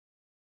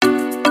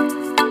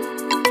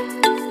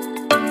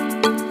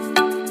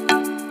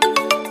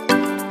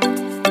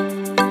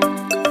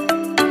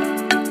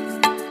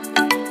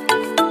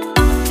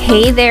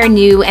Hey there,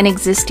 new and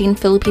existing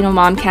Filipino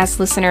Momcast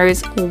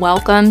listeners.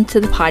 Welcome to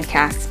the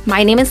podcast.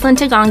 My name is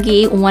Linta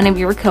Gongi, one of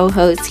your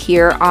co-hosts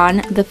here on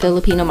the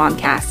Filipino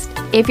Momcast.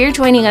 If you're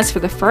joining us for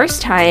the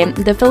first time,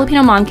 the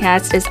Filipino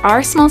Momcast is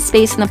our small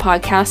space in the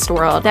podcast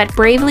world that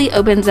bravely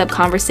opens up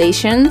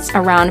conversations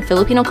around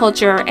Filipino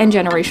culture and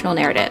generational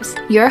narratives.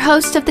 Your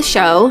host of the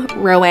show,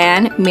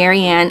 Roanne,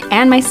 Marianne,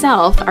 and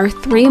myself are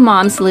three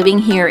moms living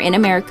here in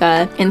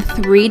America in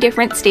three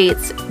different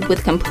states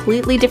with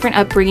completely different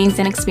upbringings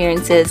and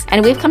experiences,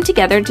 and we've come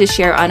together to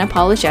share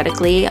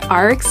unapologetically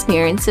our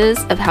experiences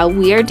of how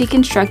we are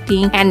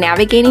deconstructing and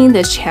navigating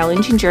this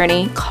challenging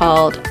journey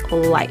called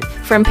life.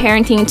 From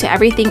parenting to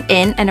everything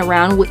in and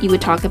around what you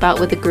would talk about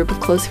with a group of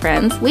close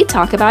friends, we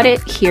talk about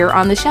it here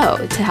on the show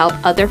to help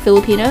other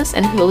Filipinos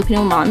and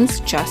Filipino moms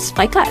just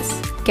like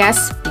us.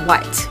 Guess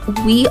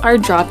what? We are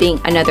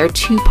dropping another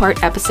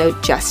two-part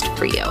episode just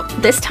for you.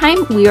 This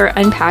time, we are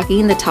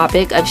unpacking the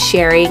topic of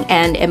sharing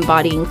and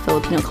embodying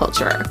Filipino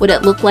culture. What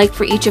it looked like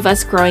for each of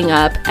us growing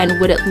up and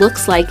what it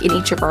looks like in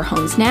each of our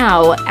homes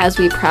now as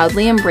we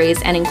proudly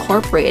embrace and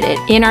incorporate it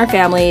in our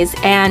families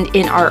and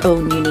in our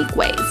own unique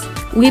ways.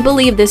 We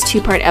believe this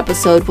two-part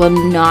episode will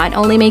not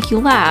only make you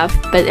laugh,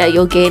 but that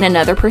you'll gain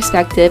another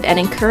perspective and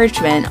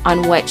encouragement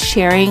on what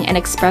sharing and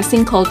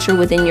expressing culture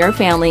within your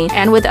family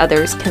and with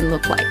others can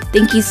look like.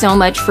 Thank you so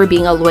much for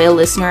being a loyal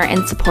listener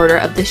and supporter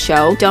of the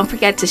show. Don't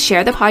forget to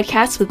share the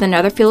podcast with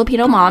another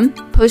Filipino mom,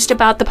 post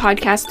about the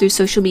podcast through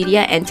social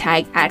media and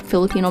tag at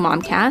Filipino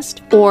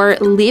Momcast, or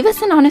leave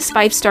us an honest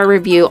 5-star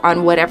review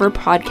on whatever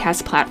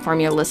podcast platform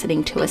you're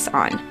listening to us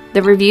on.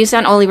 The reviews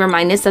not only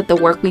remind us that the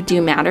work we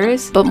do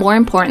matters, but more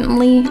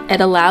importantly, it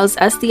allows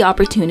us the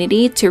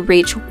opportunity to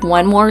reach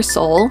one more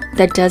soul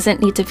that doesn't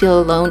need to feel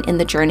alone in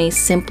the journey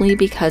simply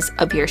because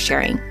of your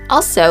sharing.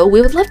 Also, we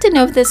would love to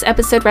know if this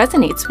episode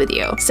resonates with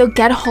you, so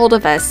get a hold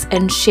of us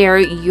and share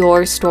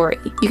your story.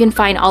 You can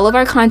find all of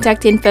our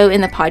contact info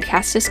in the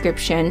podcast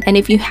description, and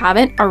if you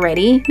haven't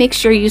already, make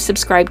sure you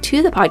subscribe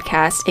to the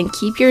podcast and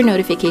keep your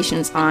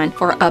notifications on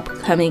for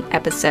upcoming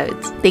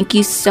episodes. Thank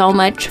you so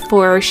much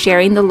for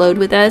sharing the load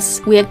with us.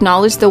 We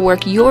acknowledge the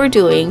work you're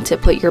doing to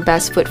put your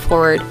best foot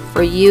forward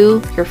for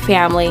you, your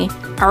family,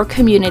 our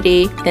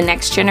community, the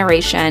next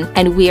generation,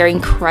 and we are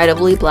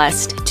incredibly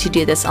blessed to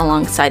do this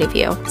alongside of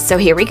you. So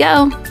here we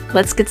go.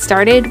 Let's get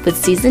started with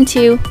Season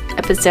 2,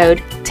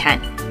 Episode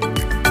 10.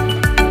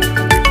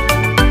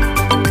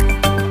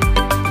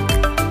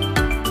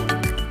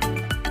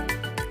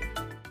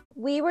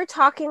 We were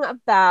talking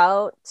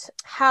about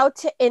how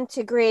to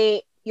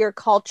integrate your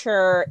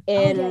culture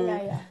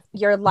in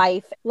your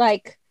life.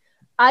 Like,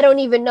 I don't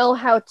even know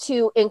how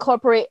to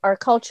incorporate our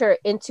culture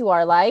into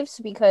our lives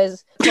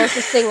because the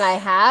closest thing I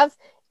have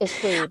is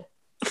food.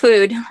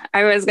 Food.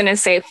 I was going to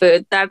say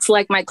food. That's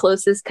like my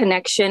closest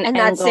connection and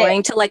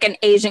going to like an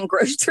Asian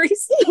grocery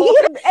store.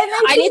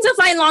 I need to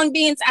find long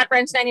beans at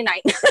Ranch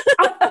 99.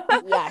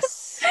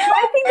 Yes. So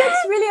I think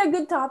that's really a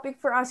good topic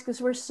for us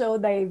because we're so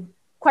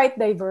quite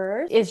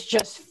diverse. It's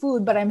just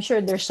food, but I'm sure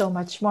there's so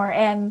much more.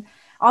 And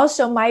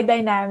also, my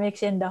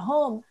dynamics in the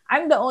home,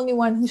 I'm the only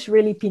one who's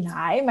really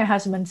Pinay. My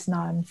husband's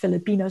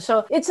non-Filipino.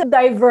 So it's a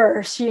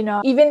diverse,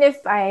 even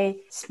if I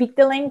speak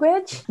the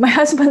language, my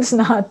husband's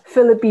not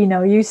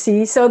Filipino, you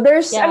see. So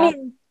there's,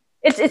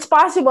 it's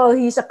possible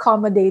he's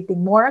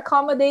more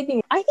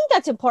accommodating. I think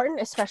that's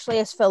important, especially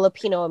as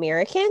Filipino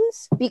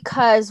Americans,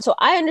 because so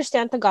I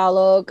understand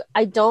Tagalog.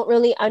 I don't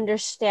really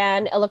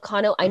understand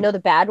Ilocano. I know the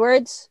bad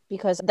words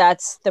because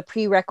that's the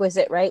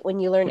prerequisite, right? When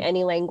you learn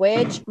any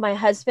language. My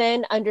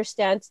husband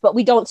understands, but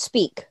we don't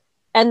speak.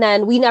 And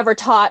then we never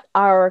taught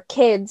our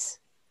kids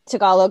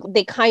Tagalog.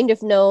 They kind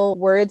of know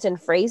words and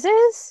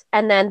phrases,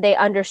 and then they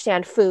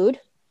understand food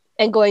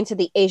and going to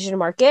the Asian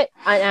market.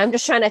 I'm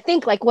just trying to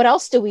think, like, what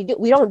else do? We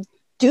don't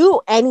do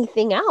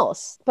anything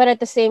else. But at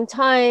the same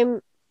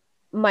time,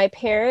 my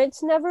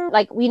parents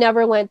we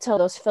never went to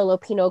those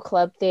Filipino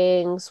club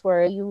things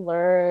where you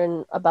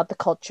learn about the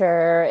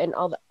culture and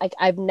all that. Like,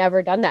 I've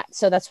never done that.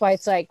 So that's why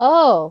it's like,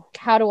 oh,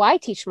 how do I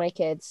teach my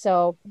kids?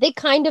 So they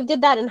kind of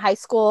did that in high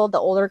school, the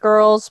older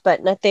girls,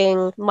 but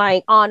nothing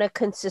on a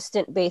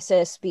consistent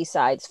basis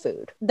besides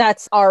food.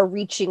 That's our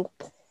reaching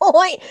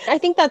point. I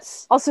think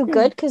that's also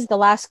good because the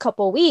last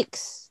couple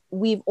weeks,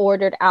 we've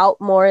ordered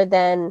out more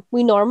than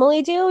we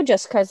normally do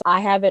just because I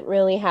haven't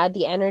really had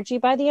the energy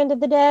by the end of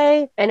the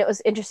day. And it was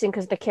interesting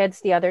because the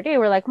kids the other day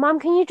were like, Mom,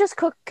 can you just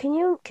cook? Can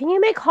you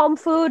make home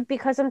food?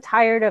 Because I'm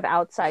tired of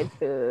outside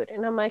food.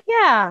 And I'm like,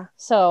 yeah.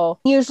 So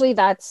usually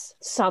that's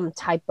some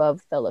type of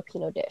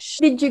Filipino dish.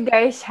 Did you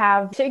guys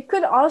have, so it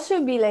could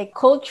also be like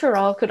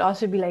cultural, could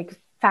also be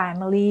like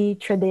family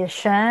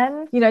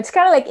tradition. It's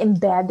kind of like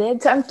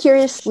embedded. So I'm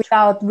curious,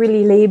 without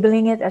really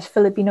labeling it as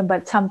Filipino,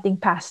 but something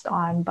passed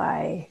on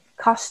by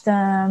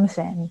customs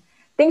and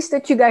things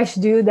that you guys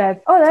do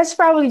that, oh, that's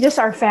probably just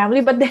our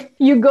family. But then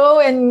you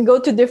go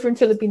to different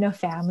Filipino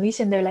families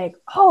and they're like,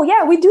 oh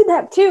yeah, we do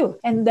that too.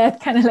 And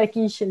that kind of like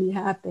usually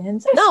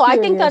happens. I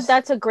think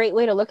that's a great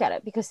way to look at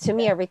it because to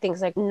me,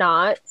 everything's like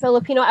not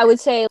Filipino. I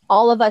would say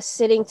all of us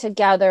sitting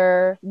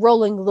together,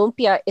 rolling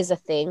lumpia is a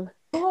thing.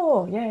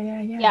 Oh,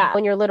 yeah. Yeah.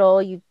 When you're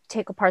little, you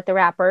take apart the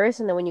wrappers,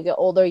 and then when you get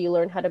older, you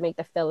learn how to make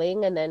the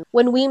filling. And then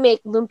when we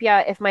make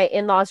lumpia, if my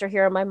in-laws are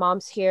here and my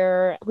mom's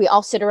here, we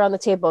all sit around the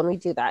table and we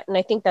do that. And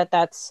I think that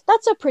that's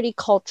a pretty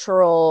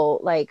cultural,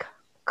 like,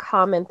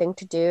 common thing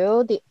to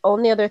do. The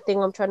only other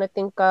thing I'm trying to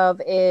think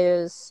of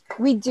is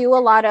we do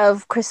a lot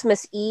of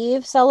Christmas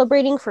Eve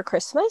celebrating for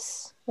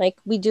Christmas. Like,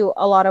 we do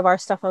a lot of our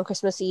stuff on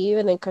Christmas Eve,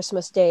 and then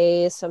Christmas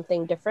Day is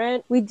something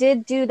different. We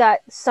did do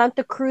that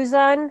Santa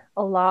Cruzan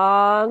a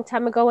long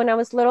time ago when I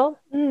was little.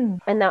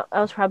 And that I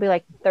was probably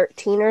like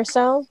 13 or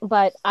so.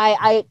 But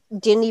I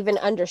didn't even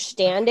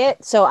understand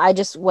it. So I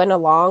just went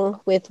along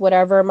with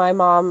whatever my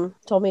mom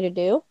told me to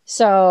do.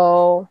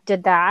 So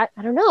did that.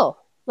 I don't know.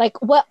 Like,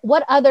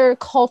 what other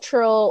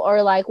cultural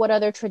or like what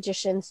other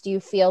traditions do you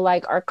feel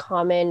like are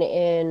common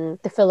in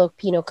the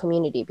Filipino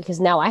community? Because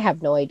now I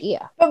have no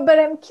idea. But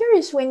I'm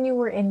curious, when you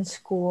were in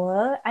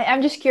school,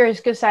 I'm just curious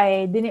because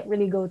I didn't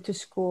really go to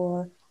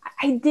school.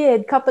 I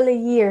did a couple of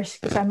years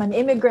because I'm an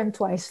immigrant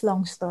twice,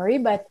 long story.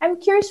 But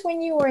I'm curious,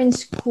 when you were in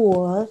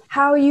school,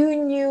 how you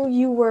knew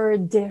you were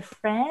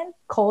different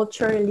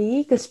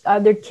culturally, because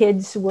other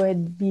kids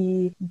would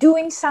be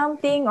doing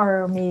something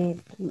or may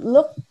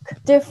look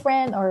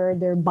different, or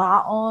their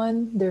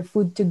baon, their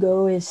food to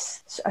go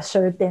is a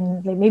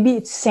certain, like maybe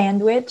it's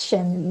sandwich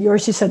and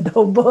yours is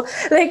adobo.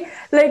 like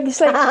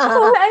it's like,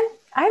 oh,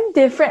 I'm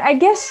different. I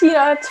guess,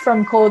 it's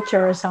from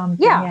culture or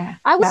something. Yeah.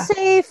 I would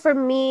say for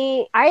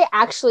me, I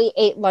actually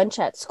ate lunch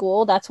at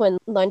school. That's when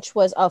lunch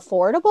was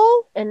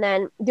affordable. And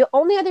then the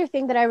only other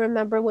thing that I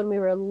remember when we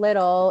were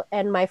little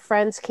and my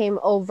friends came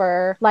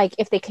over, like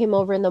if they came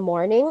over in the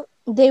morning,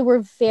 they were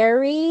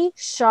very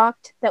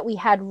shocked that we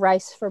had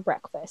rice for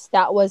breakfast.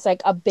 That was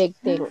like a big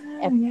thing.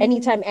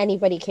 Anytime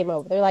anybody came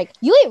over, they're like,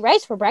 "You ate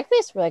rice for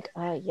breakfast?" We're like,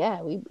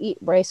 yeah, we eat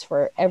rice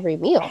for every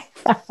meal."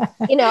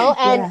 And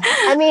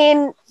I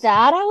mean,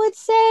 that I would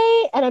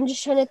say, and I'm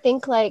just trying to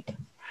think, like,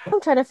 I'm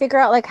trying to figure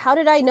out, like, how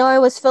did I know I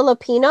was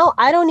Filipino?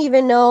 I don't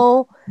even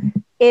know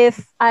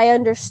if I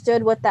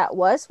understood what that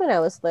was when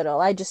I was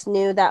little. I just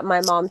knew that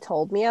my mom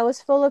told me I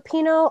was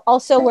Filipino.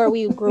 Also, where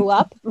we grew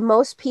up,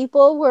 most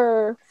people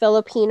were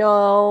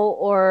Filipino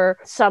or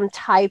some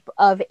type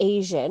of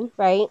Asian,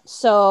 right?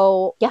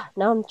 So yeah,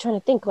 now I'm trying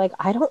to think, like,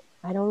 I don't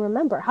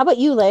remember. How about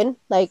you, Lynn?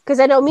 Like, because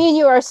I know me and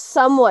you are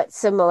somewhat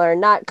similar,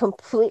 not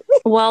completely.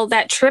 Well,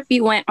 that trip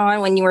you went on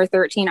when you were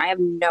 13, I have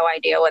no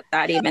idea what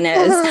that even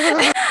is.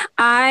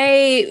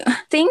 I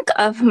think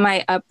of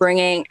my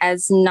upbringing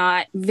as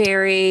not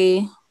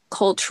very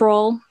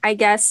cultural, I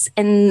guess,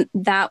 in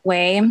that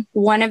way.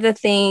 One of the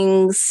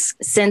things,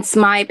 since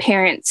my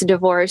parents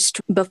divorced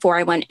before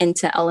I went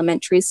into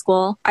elementary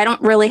school, I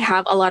don't really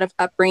have a lot of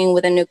upbringing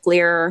with a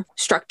nuclear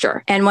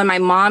structure. And when my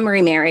mom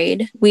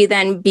remarried, we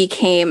then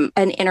became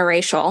an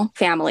interracial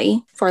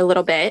family for a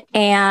little bit.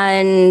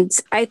 And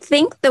I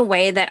think the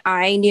way that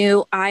I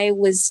knew I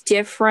was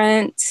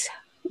different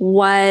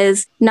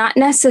was not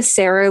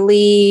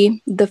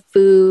necessarily the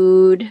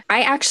food.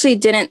 I actually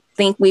didn't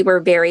think we were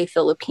very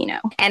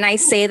Filipino. And I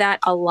say that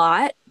a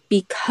lot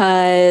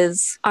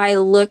because I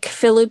look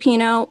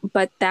Filipino,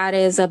 but that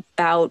is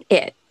about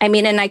it. I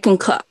mean, and I can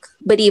cook,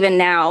 but even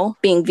now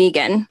being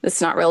vegan,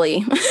 it's not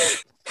really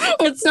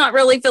it's not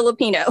really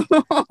Filipino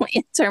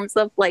in terms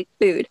of like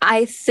food.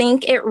 I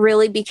think it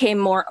really became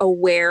more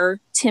aware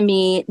to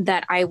me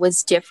that I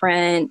was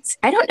different.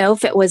 I don't know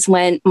if it was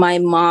when my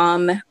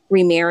mom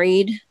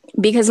remarried,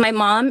 because my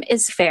mom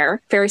is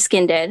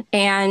fair-skinned.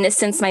 And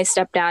since my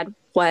stepdad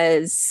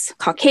was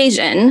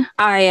Caucasian,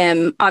 I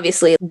am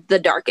obviously the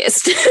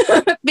darkest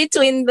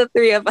between the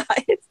three of us.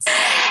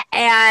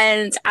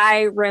 And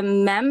I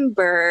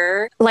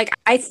remember, like,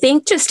 I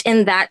think just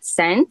in that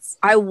sense,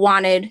 I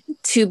wanted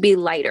to be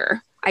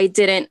lighter. I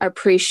didn't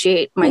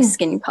appreciate my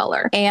skin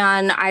color.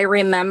 And I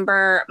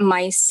remember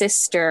my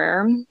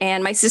sister,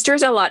 and my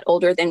sister's a lot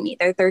older than me.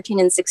 They're 13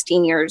 and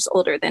 16 years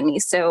older than me.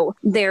 So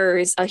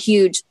there's a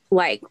huge,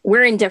 like,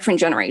 we're in different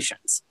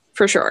generations.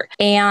 For sure.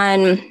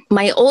 And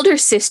my older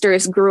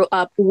sisters grew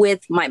up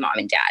with my mom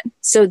and dad.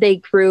 So they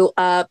grew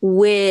up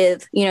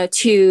with,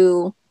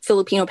 two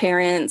Filipino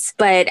parents.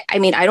 But I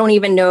mean, I don't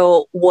even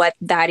know what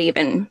that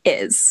even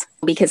is,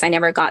 because I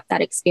never got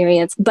that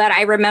experience. But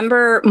I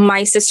remember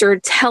my sister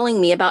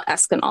telling me about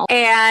Escanol,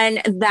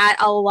 and that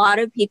a lot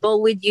of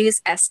people would use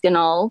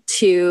Escanol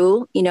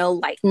to,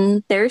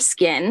 lighten their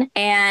skin.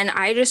 And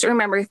I just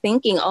remember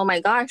thinking, oh my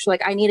gosh,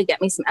 like, I need to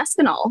get me some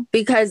Escanol,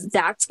 because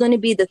that's going to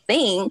be the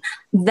thing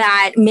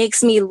that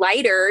makes me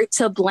lighter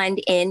to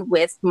blend in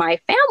with my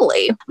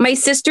family. My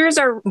sisters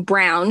are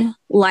brown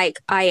like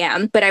I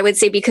am, but I would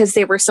say because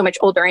they were so much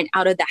older and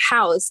out of the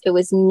house, it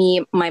was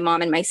me, my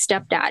mom, and my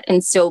stepdad.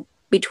 And so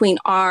between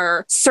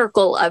our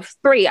circle of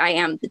three, I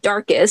am the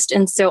darkest.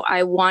 And so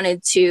I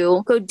wanted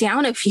to go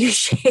down a few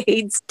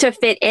shades to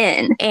fit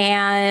in.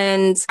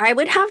 And I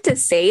would have to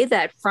say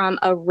that from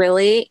a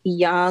really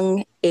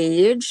young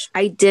age,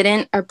 I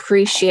didn't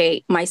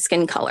appreciate my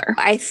skin color.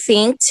 I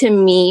think to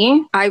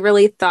me, I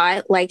really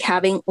thought like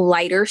having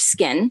lighter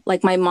skin,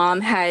 like my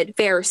mom had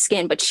fair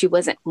skin, but she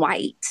wasn't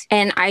white.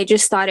 And I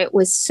just thought it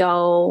was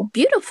so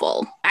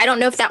beautiful. I don't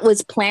know if that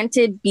was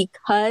planted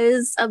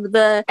because of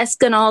the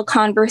Escanol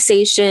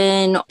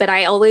conversation, but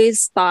I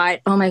always thought,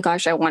 oh my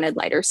gosh, I wanted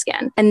lighter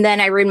skin. And then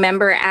I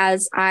remember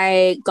as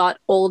I got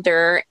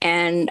older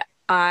and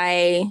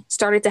I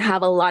started to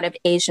have a lot of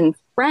Asian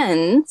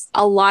friends,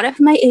 a lot of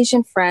my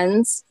Asian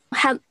friends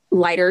had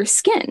lighter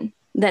skin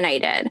than I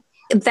did.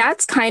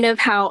 That's kind of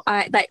how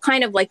that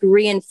kind of like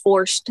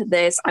reinforced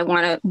this. I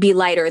want to be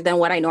lighter than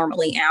what I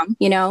normally am,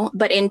 you know?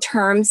 But in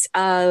terms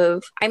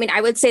of, I mean,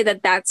 I would say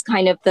that that's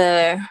kind of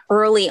the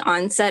early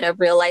onset of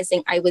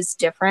realizing I was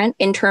different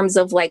in terms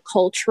of like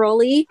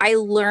culturally. I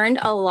learned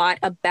a lot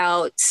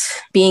about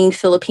being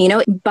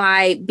Filipino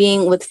by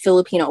being with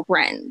Filipino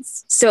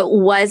friends. So it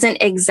wasn't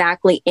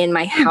exactly in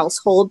my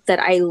household that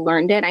I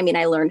learned it. I mean,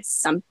 I learned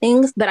some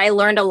things, but I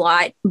learned a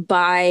lot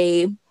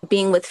by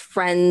being with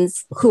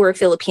friends who were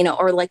Filipino,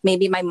 or like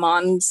maybe my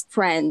mom's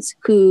friends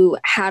who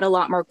had a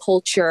lot more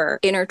culture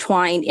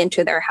intertwined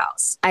into their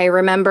house. I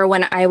remember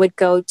when I would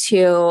go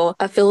to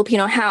a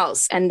Filipino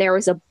house and there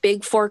was a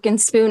big fork and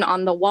spoon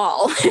on the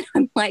wall.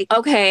 I'm like,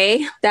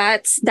 okay,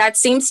 that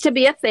seems to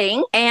be a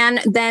thing. And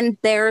then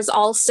there's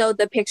also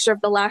the picture of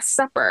the Last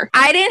Supper.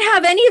 I didn't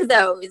have any of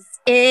those.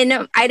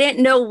 And I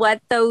didn't know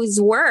what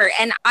those were.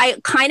 And I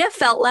kind of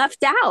felt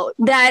left out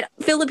that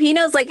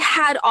Filipinos like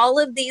had all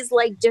of these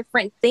like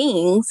different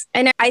things.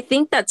 And I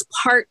think that's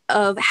part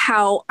of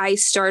how I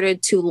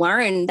started to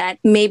learn that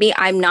maybe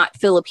I'm not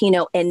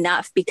Filipino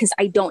enough because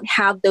I don't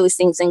have those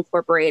things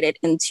incorporated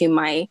into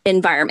my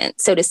environment,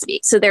 so to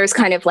speak. So there's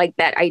kind of like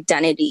that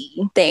identity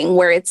thing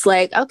where it's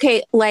like,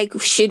 okay, like,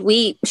 should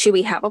we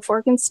have a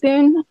fork and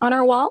spoon on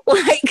our wall?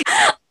 Like,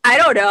 I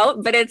don't know,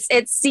 but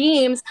it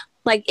seems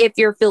like if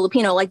you're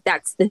Filipino, like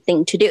that's the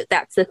thing to do.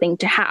 That's the thing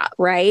to have,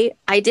 right?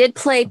 I did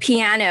play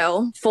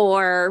piano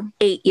for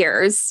 8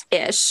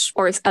 years-ish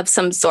or of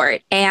some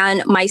sort.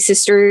 And my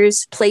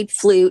sisters played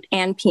flute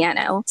and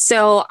piano.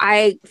 So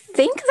I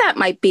think that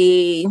might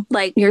be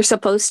like you're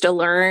supposed to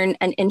learn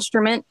an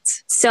instrument.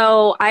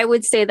 So I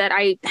would say that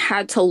I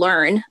had to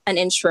learn an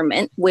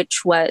instrument,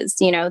 which was,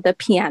 you know, the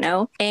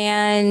piano.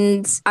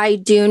 And I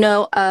do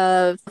know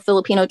of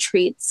Filipino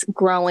treats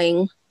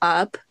growing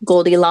up,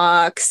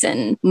 Goldilocks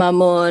and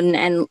Mamoon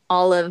and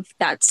all of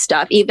that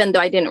stuff, even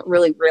though I didn't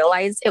really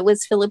realize it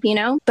was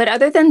Filipino. But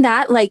other than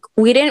that, like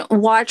we didn't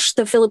watch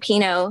the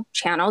Filipino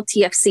channel,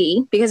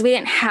 TFC, because we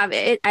didn't have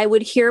it. I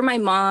would hear my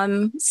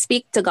mom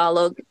speak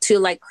Tagalog to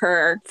like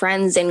her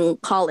friends in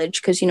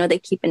college because, you know, they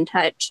keep in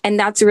touch. And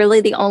that's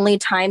really the only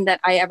time that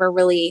I ever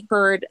really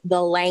heard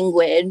the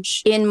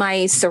language in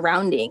my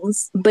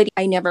surroundings, but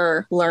I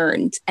never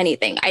learned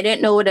anything. I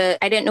didn't know what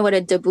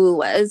a debut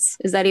was.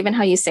 Is that even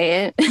how you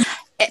say it?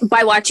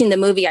 By watching the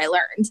movie, I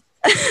learned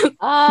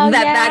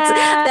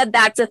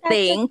that's a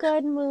thing. That's a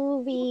good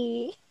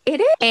movie.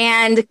 It is.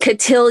 And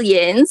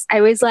cotillions,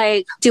 I was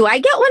like, do I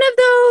get one of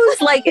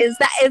those? Like, is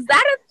that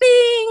a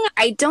thing?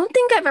 I don't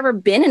think I've ever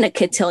been in a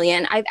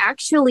cotillion.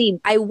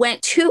 I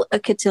went to a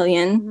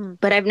cotillion,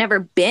 but I've never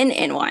been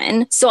in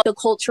one. So the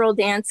cultural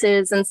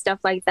dances and stuff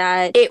like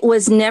that, it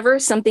was never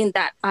something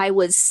that I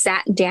was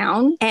sat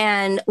down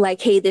and like,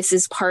 hey, this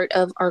is part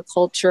of our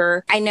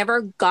culture. I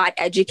never got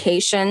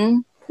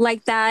education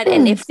like that.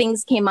 And if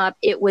things came up,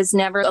 it was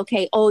never,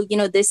 okay, oh, you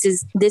know, this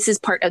is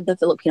part of the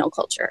Filipino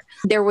culture.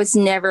 There was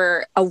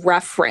never a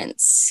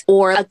reference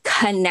or a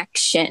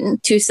connection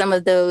to some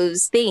of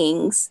those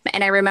things.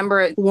 And I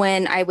remember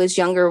when I was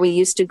younger, we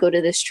used to go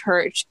to this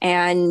church.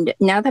 And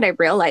now that I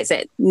realize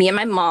it, me and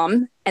my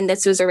mom, and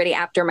this was already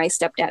after my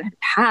stepdad had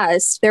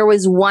passed, there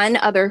was one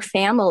other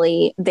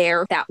family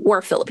there that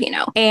were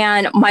Filipino.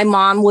 And my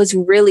mom was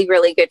really,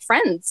 really good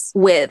friends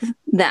with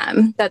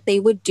them, that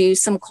they would do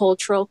some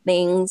cultural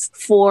things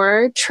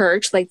for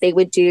church. Like they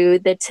would do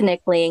the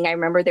tinikling. I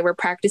remember they were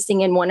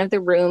practicing in one of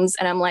the rooms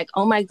and I'm like,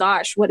 oh my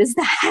gosh, what is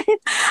that?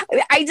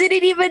 I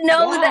didn't even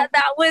know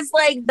that was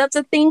like, that's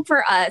a thing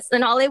for us.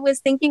 And all I was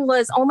thinking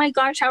was, oh my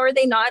gosh, how are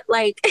they not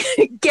like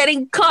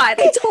getting caught?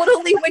 I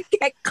totally would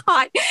get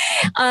caught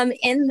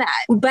in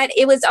that. But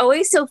it was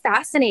always so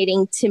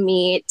fascinating to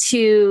me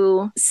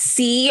to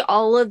see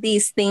all of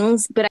these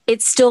things, but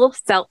it still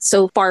felt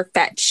so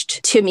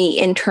far-fetched to me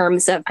in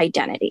terms of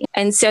identity.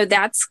 And so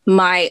that's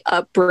my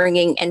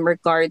upbringing in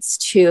regards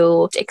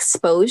to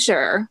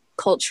exposure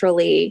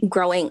culturally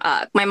growing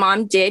up. My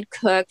mom did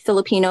cook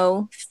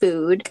Filipino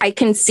food. I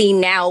can see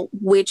now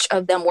which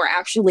of them were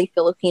actually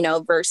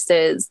Filipino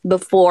versus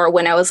before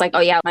when I was like,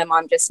 oh yeah, my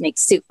mom just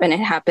makes soup and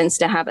it happens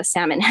to have a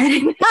salmon head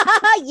in it.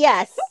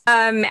 Yes.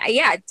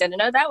 Yeah, didn't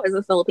know that was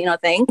a Filipino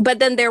thing. But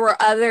then there were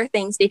other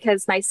things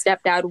because my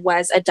stepdad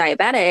was a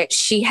diabetic.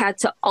 She had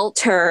to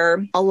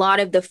alter a lot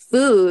of the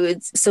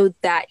foods so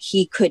that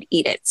he could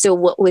eat it. So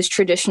what was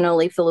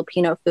traditionally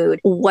Filipino food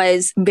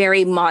was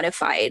very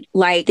modified.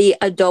 Like the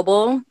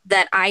adobo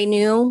that I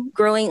knew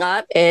growing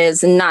up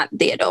is not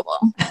the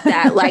adobo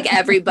that like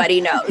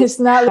everybody knows. It's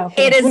not.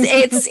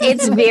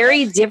 It's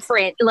very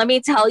different. Let me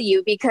tell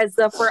you, because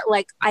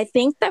I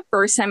think the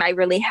first time I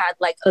really had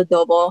like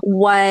adobo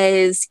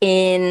was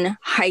in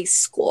high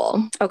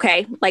school.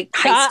 Okay. Like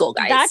high school,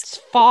 guys. That's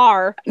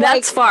far.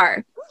 That's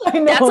far.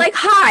 That's like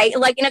high.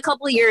 Like in a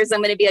couple of years,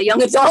 I'm going to be a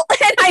young adult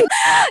and I'm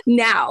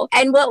now.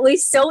 And what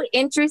was so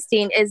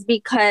interesting is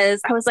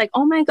because I was like,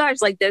 oh my gosh,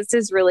 like this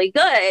is really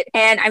good.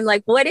 And I'm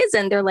like, what is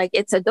it? And they're like,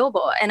 it's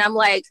adobo. And I'm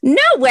like,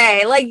 no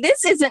way. Like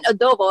this isn't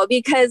adobo,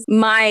 because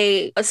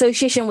my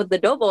association with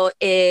adobo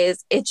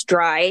is it's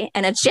dry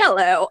and it's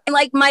yellow. And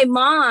like my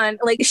mom,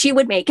 like she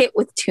would make it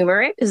with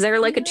turmeric. Is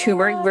there like a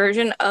turmeric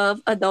version of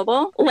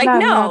adobo?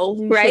 Like no,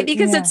 right?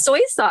 Because it's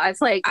soy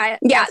sauce. Like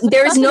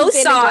there's no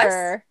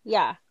sauce.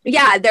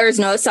 Yeah, there was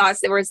no sauce.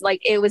 There was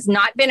like, it was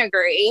not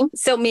vinegary.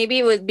 So maybe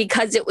it was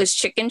because it was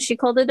chicken, she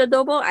called it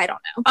adobo. I don't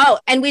know. Oh,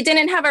 and we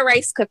didn't have a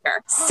rice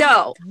cooker.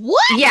 So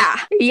what?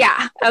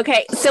 Yeah.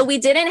 Okay. So we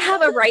didn't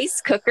have a rice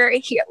cooker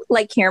here.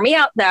 Like, hear me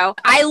out though.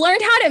 I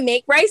learned how to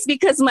make rice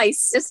because my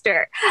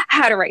sister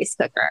had a rice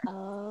cooker.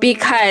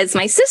 Because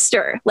my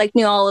sister like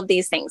knew all of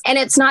these things. And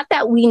it's not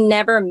that we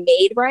never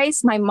made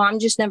rice. My mom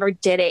just never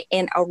did it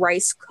in a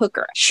rice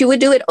cooker. She would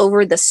do it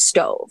over the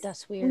stove.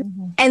 That's weird.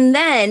 And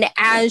then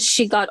as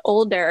she got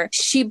older,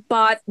 she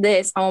bought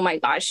this. Oh my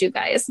gosh, you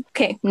guys.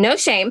 Okay, no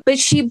shame. But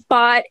she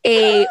bought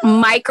a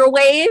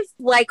microwave,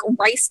 like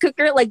rice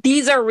cooker. Like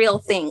these are real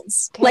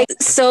things. Okay. Like,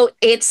 so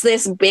it's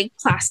this big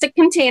plastic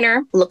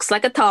container, looks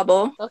like a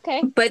tabo.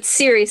 Okay. But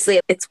seriously,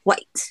 it's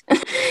white.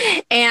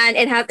 And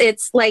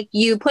it's like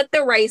you put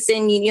the rice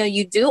in,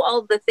 you do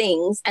all the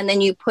things, and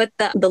then you put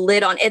the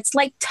lid on. It's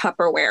like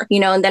Tupperware,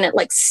 and then it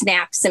like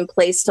snaps in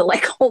place to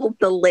like hold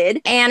the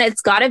lid, and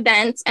it's got a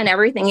vent and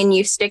everything, and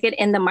you stick it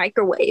in the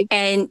microwave,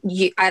 and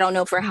I don't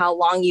know for how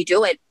long you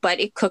do it, but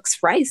it cooks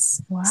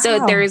rice. Wow.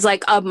 So there's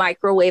like a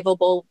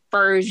microwavable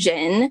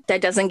version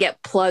that doesn't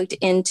get plugged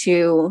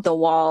into the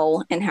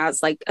wall and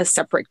has like a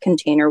separate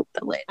container with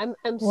the lid. I'm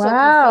so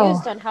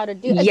confused on how to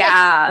do it.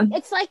 Yeah.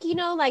 It's like,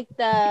 like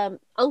the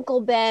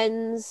Uncle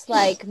Ben's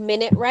like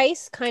minute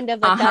rice, kind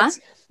of like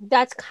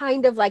that's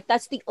kind of like,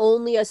 that's the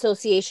only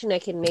association I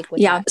can make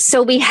with that.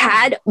 So we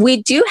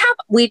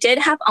did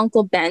have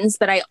Uncle Ben's,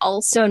 but I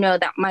also know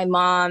that my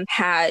mom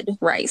had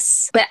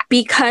rice. But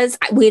because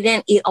we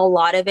didn't eat a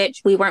lot of it,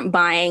 we weren't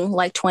buying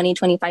like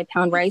 25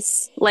 pound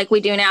rice like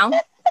we do now.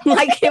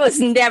 Like it was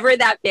never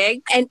that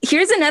big. And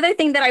here's another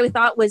thing that I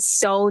thought was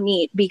so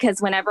neat,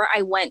 because whenever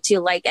I went to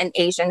like an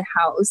Asian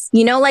house,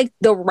 like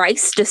the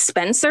rice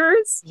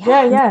dispensers,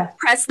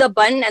 press the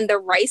button and the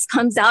rice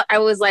comes out. I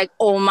was like,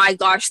 oh my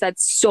gosh,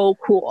 that's so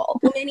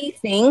cool. Many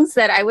things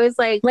that I was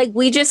like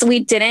we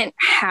didn't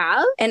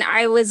have. And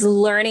I was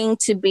learning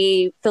to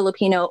be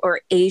Filipino or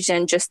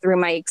Asian just through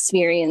my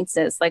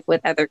experiences like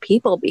with other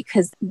people,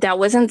 because that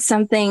wasn't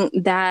something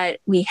that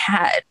we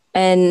had.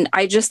 And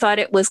I just thought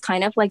it was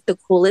kind of like the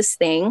coolest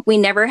thing. We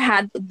never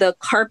had the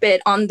carpet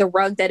on the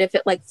rug that if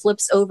it like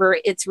flips over,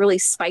 it's really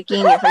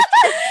spiking.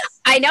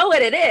 I know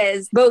what it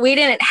is, but we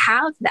didn't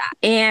have that.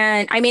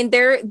 And I mean,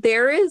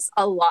 there is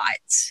a lot.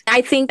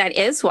 I think that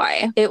is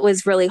why it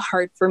was really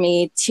hard for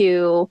me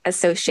to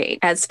associate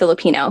as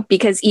Filipino,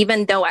 because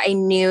even though I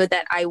knew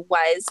that I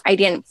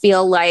didn't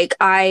feel like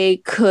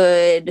I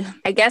could,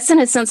 I guess in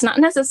a sense, not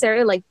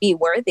necessarily like be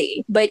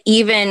worthy, but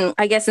even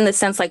I guess in the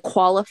sense like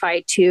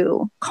qualified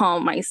to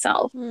call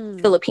myself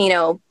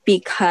Filipino,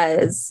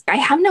 because I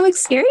have no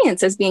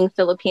experience as being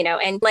Filipino,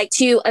 and like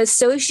to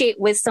associate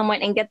with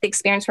someone and get the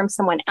experience from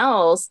someone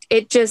else,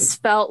 it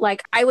just felt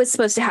like I was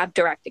supposed to have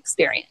direct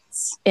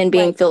experience in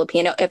being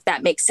Filipino, if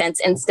that makes sense,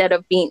 instead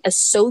of being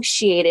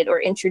associated or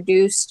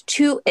introduced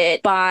to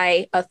it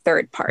by a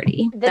third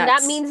party. Then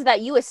that means that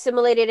you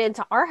assimilated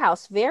into our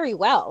house very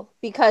well,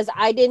 because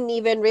I didn't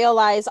even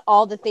realize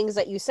all the things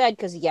that you said.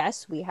 Because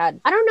yes, we had,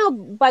 I don't know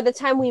by the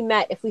time we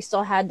met if we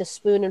still had the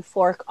spoon and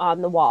fork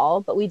on the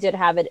wall, but we did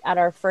have it at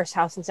our first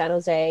house in San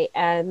Jose,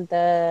 and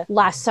the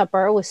Last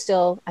Supper was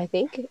still, I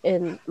think,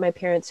 in my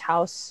parents'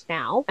 house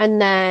now.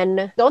 And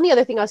then the only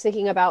other thing I was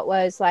thinking about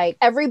was like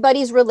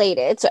everybody's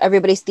related, so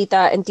everybody's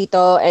tita and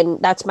tito, and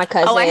that's my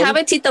cousin. Oh, I have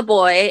a tita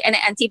boy and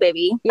an auntie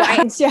baby.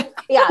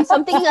 Yeah,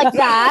 something like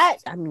that.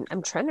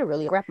 I'm trying to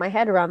really wrap my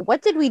head around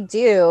what did we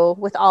do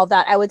with all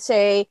that. I would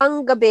say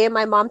ang gabi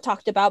my mom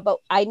talked about, but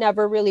I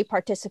never really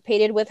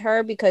participated with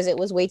her because it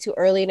was way too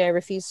early and I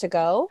refused to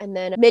go. And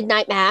then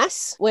midnight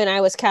mass when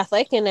I was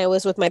Catholic and I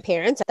was with my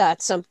parents.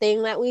 That's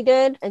something that we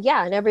did. And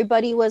and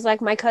everybody was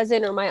like my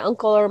cousin or my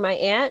uncle or my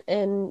aunt,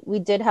 and we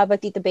did have a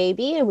tita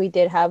baby and we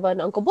did have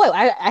an uncle boy.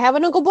 I have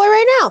an uncle boy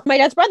right now. My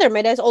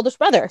dad's oldest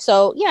brother.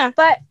 So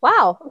but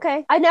wow.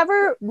 Okay. I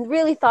never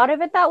really thought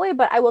of it that way,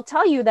 but I will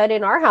tell you that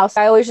in our house,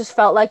 I always just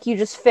felt like you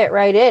just fit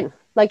right in.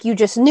 Like you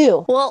just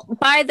knew? Well,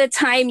 by the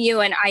time you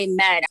and I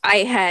met, I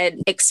had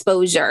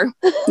exposure,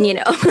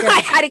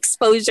 I had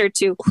exposure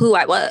to who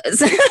I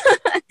was.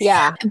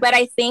 Yeah. But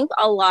I think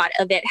a lot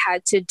of it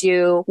had to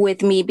do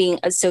with me being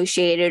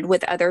associated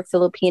with other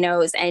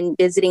Filipinos and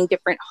visiting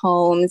different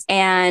homes.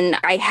 And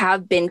I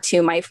have been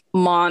to my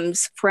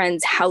mom's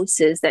friends'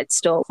 houses that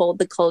still hold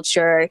the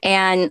culture.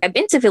 And I've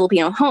been to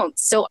Filipino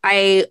homes. So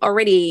I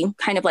already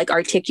kind of like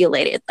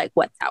articulated like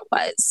what that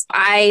was.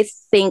 I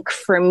think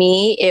for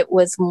me, it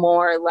was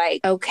more like,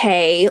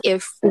 okay,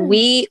 if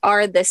we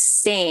are the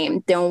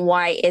same, then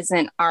why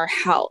isn't our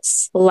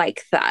house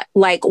like that?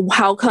 Like,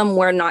 how come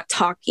we're not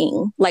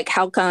talking? Like,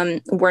 how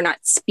come we're not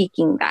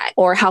speaking that?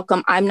 Or how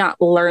come I'm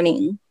not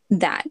learning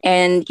that?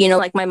 And,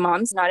 like my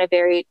mom's not a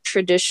very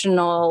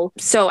traditional.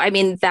 So, I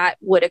mean, that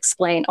would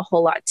explain a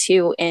whole lot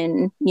too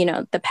in,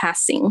 the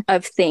passing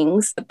of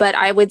things. But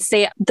I would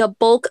say the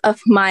bulk of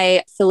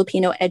my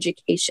Filipino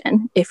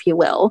education, if you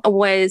will,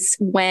 was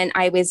when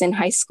I was in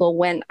high school,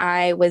 when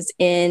I was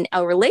in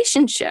a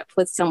relationship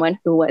with someone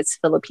who was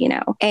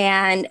Filipino.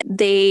 And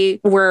they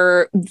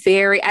were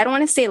I don't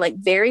want to say like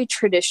very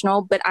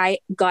traditional, but I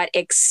got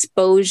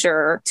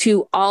exposure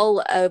to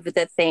all of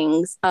the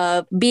things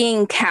of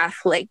being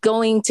Catholic,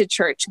 going to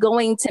church,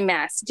 going to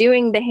mass,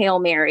 doing the Hail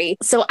Mary.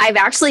 So I've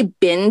actually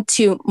been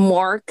to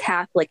more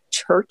Catholic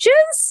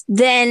churches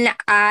than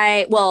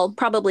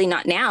probably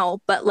not now,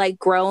 but like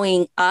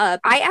growing up,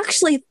 I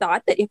actually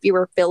thought that if you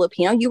were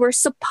Filipino, you were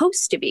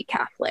supposed to be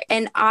Catholic.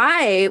 And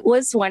I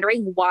was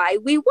wondering why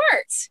we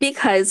weren't,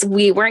 because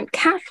we weren't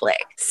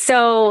Catholic.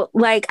 So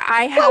like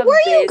What were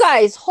you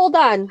guys? Hold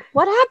on.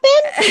 What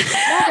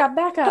happened?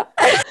 Back up.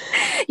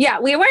 Yeah,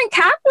 we weren't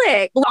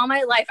Catholic. All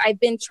my life, I've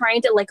been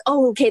trying to like,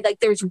 like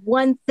there's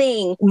one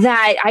thing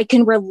that I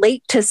can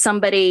relate to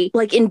somebody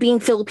like in being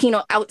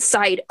Filipino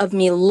outside of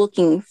me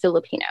looking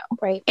Filipino.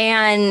 Right.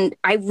 And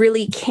I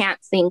really can't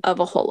think of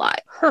a whole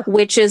lot,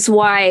 which is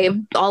why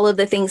all of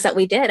the things that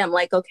we did, I'm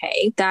like,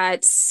 okay,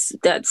 that's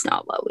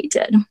not what we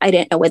did. I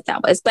didn't know what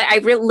that was. But I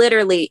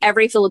literally,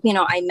 every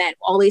Filipino I met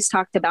always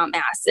talked about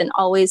mass and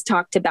always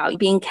talked about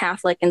being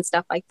Catholic and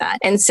stuff like that.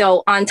 And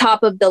so on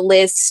top of the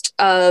list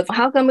of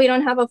how come we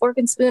don't have a fork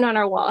and spoon on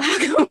our wall? How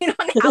come we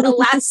don't have a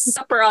Last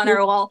Supper on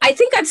our wall? I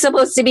think I'm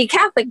supposed to be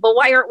Catholic, but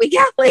why aren't we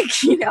Catholic?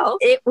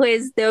 It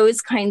was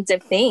those kinds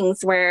of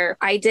things where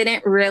I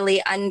didn't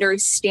really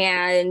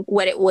understand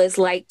what it was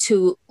like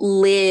to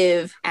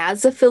live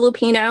as a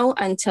Filipino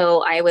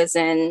until I was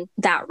in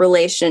that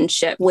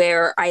relationship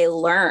where I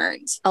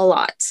learned a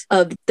lot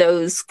of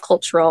those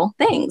cultural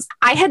things.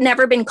 I had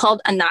never been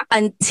called anak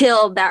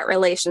until that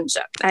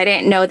relationship. I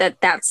didn't know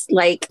that that's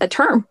like a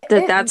term.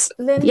 Linda,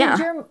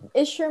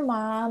 is your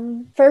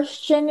mom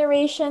first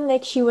generation,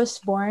 like she was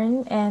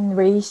born and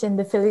raised in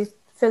the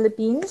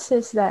Philippines?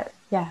 Is that?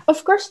 Yeah.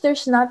 Of course,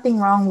 there's nothing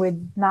wrong with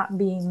not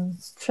being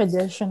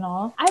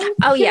traditional.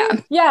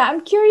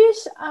 I'm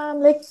curious,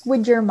 like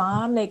with your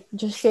mom, like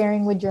just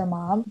sharing with your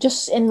mom,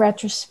 just in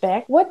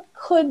retrospect, what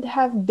could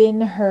have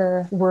been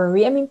her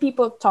worry? I mean,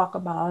 people talk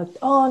about,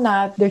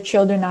 not their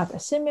children not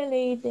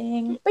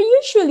assimilating. But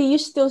usually you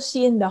still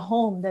see in the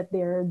home that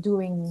they're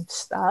doing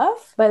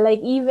stuff. But like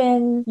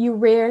even you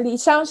rarely, it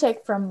sounds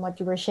like from what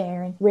you were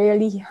sharing,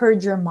 rarely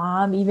heard your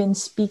mom even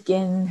speak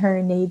in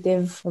her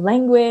native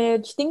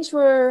language. Things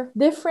were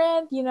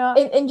different,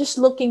 and just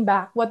looking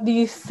back, what do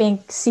you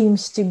think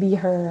seems to be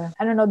her,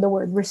 I don't know the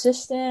word,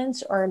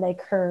 resistance or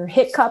like her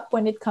hiccup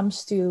when it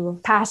comes to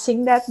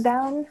passing that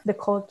down, the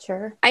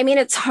culture? I mean,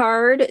 it's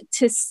hard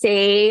to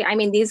say. I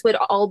mean, these would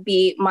all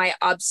be my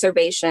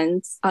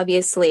observations.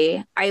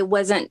 Obviously, I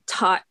wasn't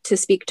taught to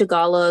speak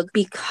Tagalog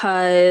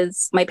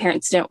because my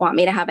parents didn't want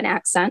me to have an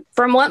accent.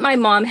 From what my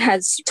mom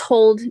has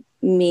told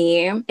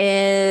me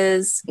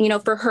is,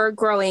 for her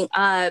growing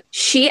up,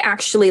 she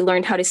actually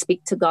learned how to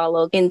speak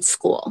Tagalog in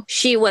school.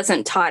 She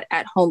wasn't taught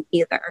at home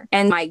either.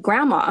 And my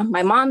grandma,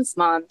 my mom's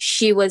mom,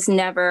 she was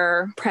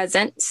never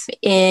present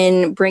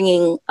in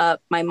bringing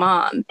up my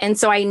mom. And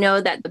so I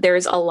know that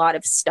there's a lot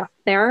of stuff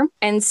there.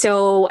 And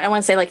so I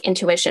want to say like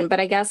intuition,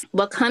 but I guess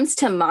what comes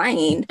to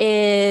mind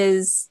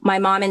is my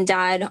mom and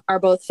dad are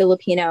both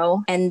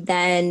Filipino. And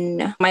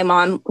then my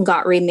mom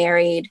got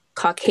remarried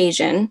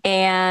Caucasian,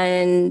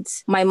 and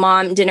my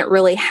mom didn't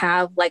really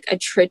have like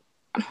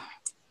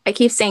I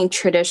keep saying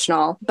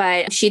traditional,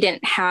 but she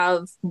didn't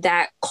have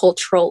that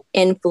cultural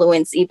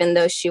influence, even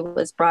though she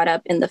was brought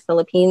up in the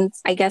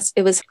Philippines. I guess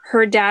it was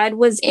her dad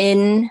was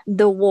in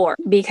the war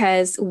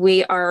because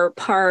we are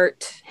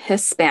part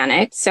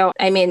Hispanic. So,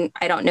 I mean,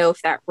 I don't know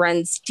if that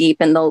runs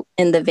deep in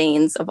the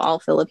veins of all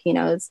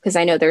Filipinos, because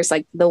I know there's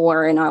like the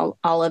war and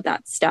all of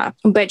that stuff.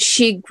 But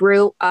she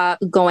grew up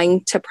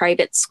going to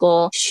private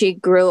school. She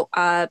grew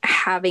up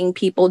having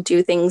people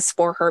do things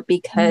for her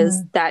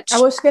because I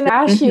was going to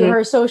ask you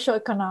her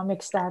socioeconomic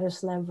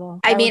status level.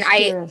 I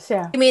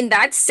mean,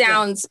 that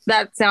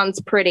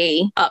sounds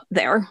pretty up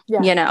there,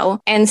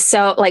 And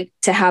so like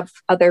to have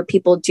other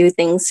people do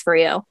things for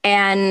you.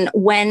 And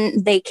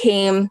when they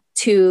came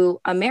to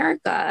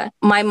America,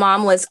 my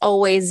mom was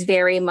always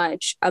very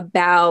much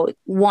about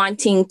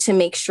wanting to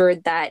make sure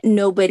that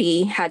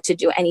nobody had to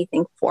do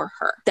anything for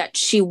her, that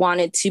she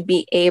wanted to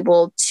be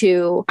able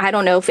to, I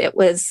don't know if it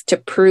was to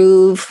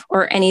prove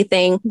or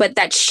anything, but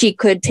that she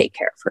could take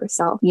care of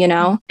herself, you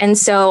know? And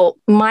so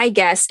my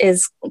guess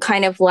is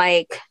kind of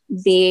like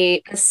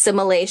the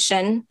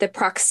assimilation, the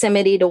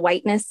proximity to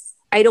whiteness.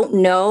 I don't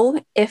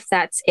know if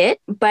that's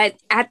it, but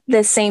at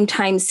the same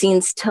time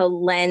seems to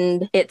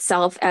lend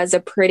itself as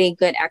a pretty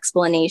good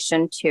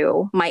explanation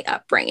to my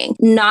upbringing.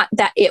 Not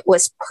that it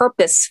was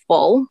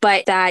purposeful,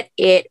 but that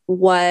it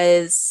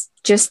was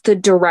just the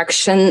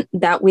direction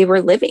that we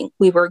were living.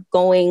 We were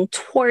going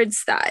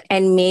towards that.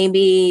 And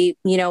maybe,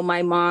 you know,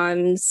 my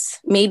mom's,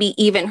 maybe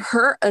even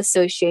her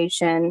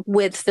association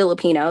with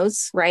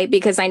Filipinos, right?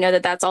 Because I know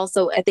that that's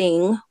also a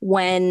thing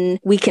when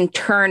we can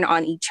turn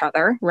on each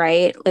other,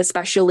 right?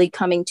 Especially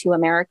coming to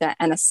America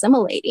and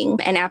assimilating.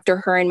 And after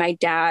her and my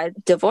dad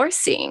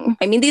divorcing,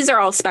 I mean, these are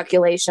all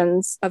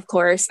speculations, of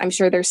course. I'm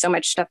sure there's so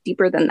much stuff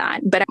deeper than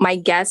that. But my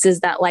guess is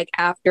that like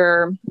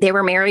after they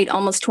were married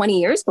almost 20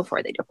 years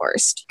before they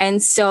divorced. And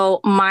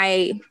so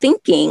my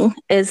thinking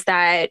is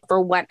that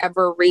for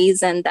whatever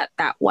reason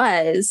that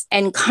was,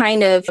 and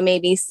kind of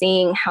maybe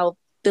seeing how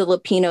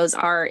Filipinos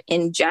are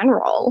in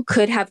general,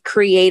 could have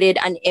created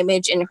an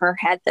image in her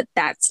head that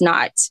that's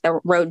not the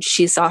road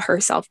she saw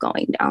herself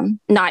going down.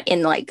 Not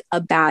in like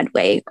a bad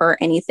way or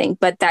anything,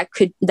 but that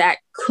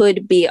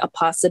could be a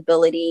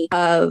possibility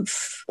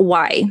of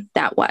why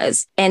that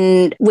was.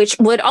 And which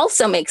would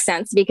also make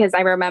sense because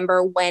I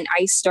remember when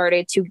I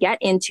started to get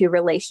into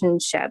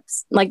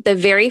relationships, like the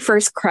very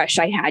first crush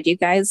I had, you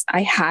guys,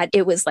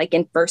 it was like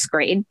in first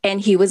grade,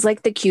 and he was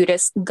like the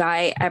cutest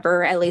guy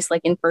ever, at least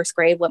like in first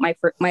grade, what my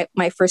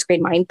first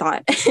grade mind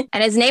thought.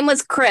 And his name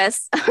was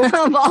Chris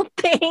of all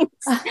things.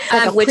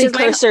 Like a which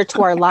precursor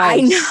to our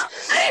lives. I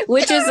know.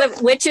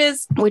 Which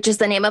is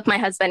the name of my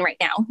husband right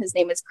now. His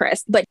name is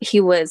Chris, but he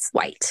was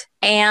white.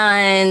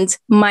 And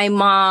my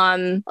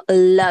mom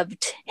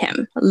loved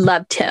him.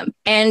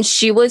 And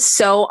she was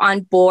so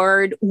on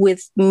board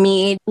with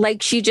me.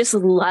 Like she just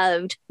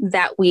loved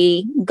that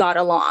we got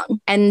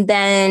along. And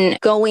then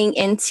going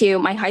into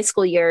my high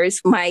school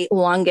years, my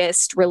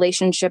longest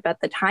relationship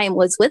at the time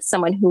was with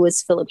someone who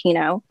was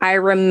Filipino. I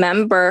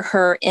remember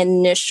her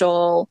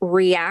initial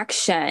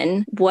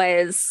reaction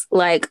was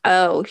like,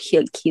 oh,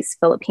 he's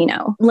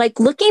Filipino. Like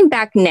looking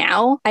back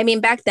now, I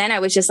mean, back then I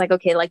was just like,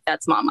 okay, like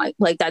that's mama.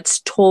 Like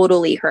that's totally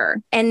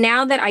her. And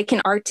now that I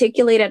can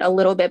articulate it a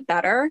little bit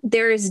better,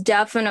 there is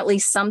definitely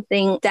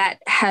something that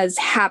has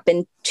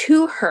happened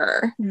to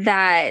her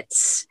that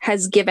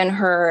has given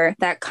her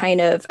that kind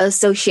of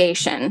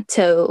association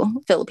to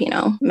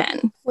Filipino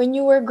men. When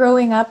you were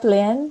growing up,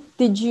 Lynn,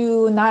 did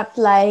you not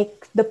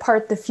like the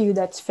part of you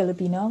that's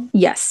Filipino?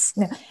 Yes.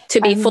 No. To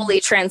be fully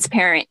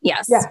transparent,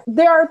 yes. Yeah.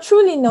 There are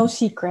truly no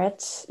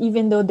secrets,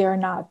 even though they're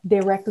not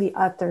directly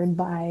uttered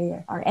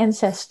by our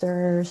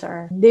ancestors,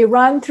 or they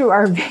run through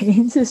our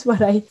veins is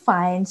what I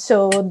find.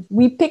 So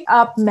we pick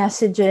up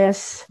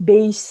messages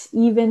based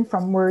even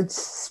from words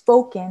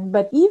spoken,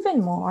 but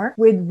even more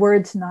with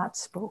words not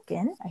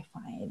spoken, I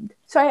find.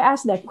 So I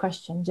asked that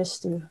question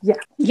just to,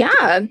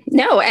 Yeah,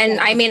 no. And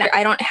I mean,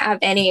 I don't have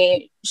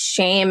any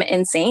shame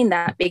in saying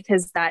that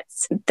because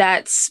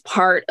that's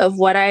part of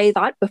what I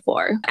thought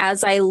before.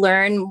 As I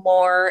learn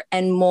more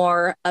and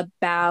more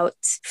about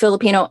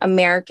Filipino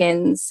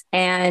Americans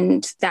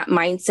and that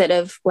mindset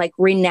of like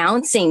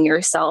renouncing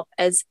yourself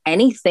as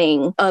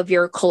anything of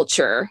your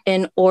culture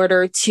in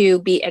order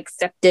to be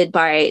accepted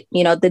by,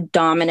 you know, the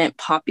dominant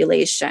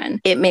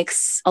population, it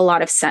makes a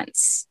lot of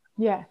sense.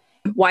 Yeah.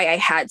 Why I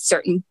had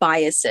certain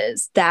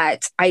biases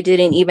that I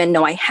didn't even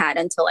know I had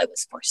until I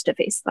was forced to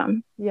face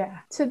them. Yeah.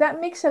 So that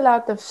makes a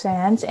lot of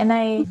sense. And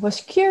I was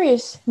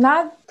curious,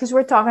 not because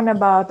we're talking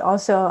about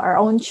also our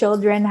own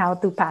children, how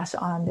to pass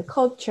on the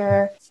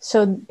culture.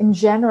 So in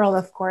general,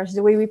 of course,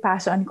 the way we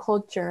pass on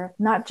culture,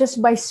 not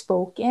just by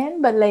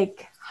spoken, but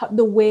like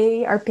the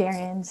way our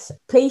parents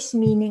place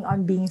meaning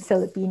on being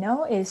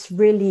Filipino is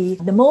really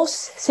the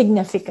most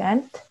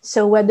significant.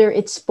 So whether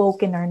it's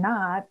spoken or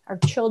not, our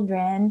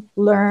children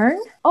learn,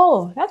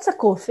 oh, that's a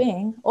cool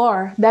thing,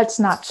 or that's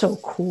not so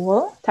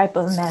cool type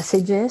of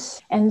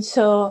messages. And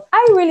so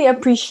I really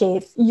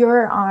appreciate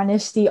your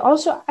honesty.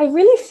 Also, I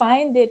really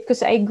find it,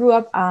 because I grew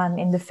up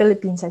in the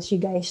Philippines, as you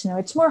guys know,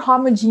 it's more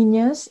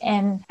homogeneous.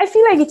 And I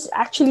feel like it's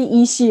actually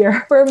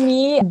easier for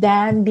me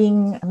than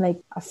being like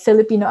a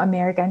Filipino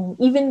American,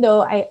 even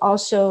though I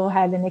also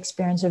had an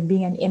experience of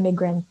being an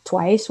immigrant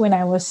twice when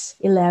I was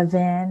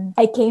 11.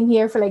 I came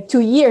here for like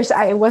 2 years.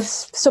 I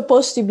was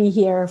supposed to be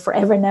here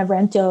forever and ever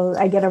until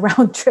I get a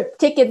round trip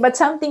ticket, but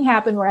something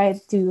happened where I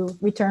had to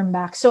return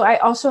back. So I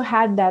also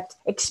had that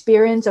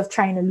experience of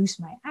trying to lose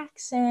my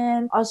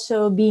accent,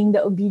 also being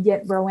the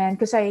obedient Rowan,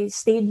 because I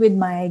stayed with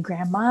my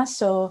grandma,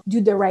 so do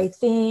the right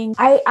thing.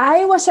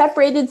 I was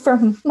separated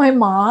from my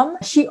mom.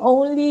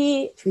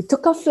 We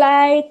took a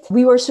flight.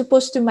 We were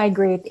supposed to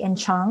migrate in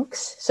chunks.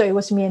 6. So it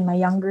was me and my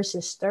younger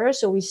sister.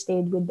 So we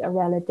stayed with a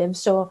relative.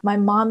 So my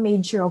mom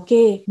made sure,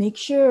 okay, make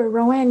sure,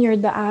 Rowan, you're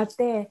the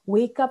ate.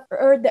 Wake up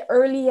the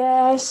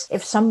earliest.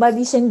 If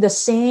somebody's in the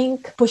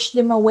sink, push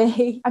them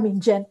away. I mean,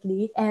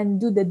 gently. And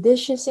do the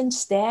dishes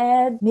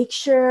instead. Make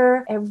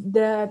sure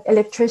the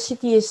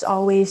electricity is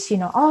always,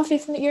 off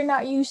if you're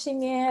not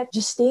using it.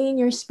 Just stay in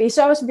your space.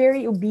 So I was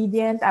very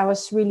obedient. I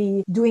was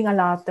really doing a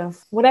lot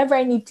of whatever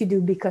I need to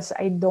do because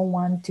I don't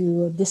want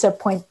to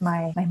disappoint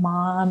my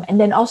mom. And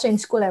then also in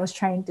school, I was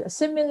trying to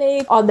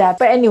assimilate, all that.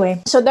 But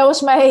anyway, so that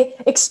was my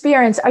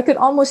experience. I could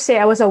almost say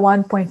I was a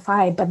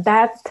 1.5, but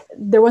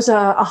there was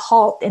a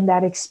halt in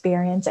that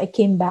experience. I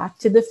came back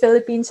to the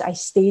Philippines. I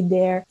stayed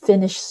there,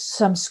 finished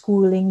some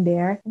schooling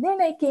there. And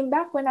then I came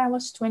back when I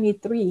was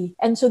 23.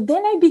 And so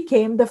then I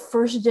became the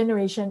first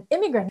generation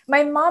immigrant.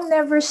 My mom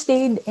never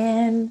stayed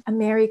in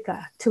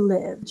America to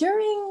live.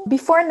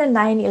 Before the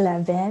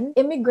 9/11,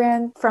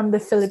 immigrants from the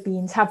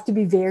Philippines have to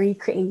be very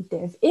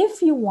creative.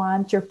 If you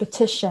want your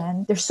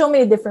petition, there's so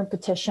many different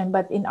petitions,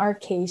 but in our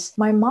case,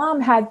 my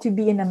mom had to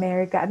be in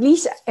America at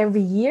least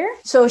every year.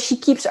 So she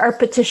keeps our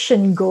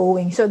petition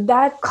going. So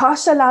that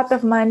costs a lot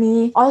of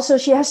money. Also,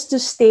 she has to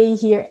stay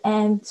here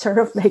and sort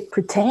of like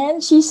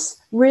pretend she's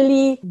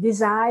really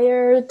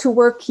desire to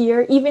work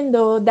here, even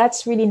though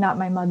that's really not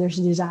my mother's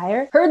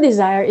desire. Her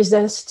desire is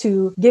just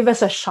to give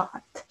us a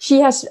shot.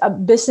 She has a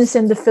business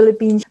in the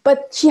Philippines,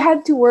 but she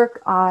had to work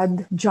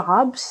odd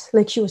jobs.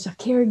 Like she was a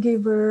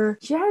caregiver.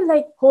 She had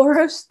like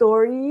horror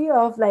story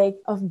of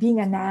being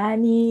a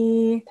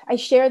nanny.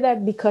 I share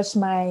that because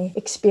my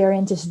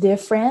experience is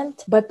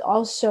different, but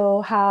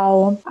also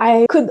how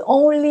I could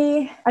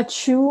only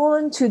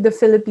attune to the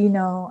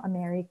Filipino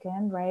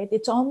American, right?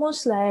 It's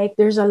almost like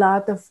there's a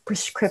lot of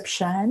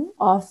prescription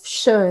of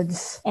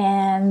shoulds.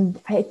 And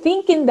I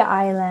think in the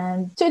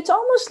island, so it's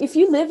almost if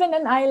you live in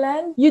an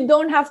island, you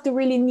don't have to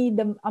really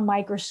need a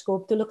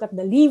microscope to look at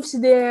the leaves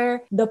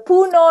there, the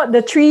puno,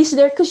 the trees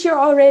there, because you're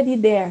already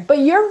there. But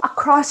you're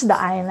across the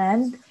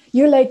island,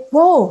 you're like,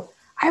 whoa,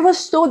 I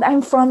was told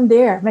I'm from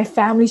there. My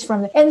family's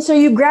from there. And so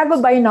you grab a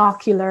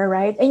binocular,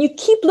 right? And you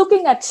keep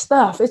looking at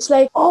stuff. It's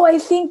like, oh, I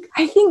think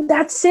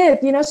that's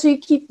it. So you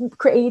keep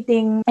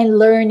creating and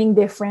learning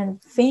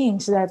different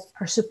things that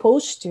are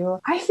supposed to.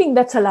 I think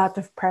that's a lot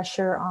of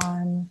pressure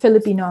on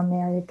Filipino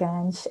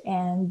Americans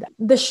and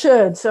the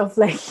shoulds of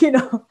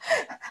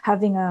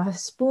having a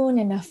spoon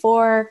and a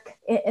fork.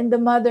 In the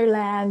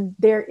motherland,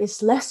 there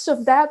is less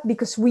of that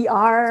because we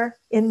are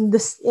in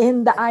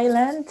the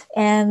island.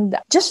 And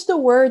just the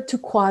word to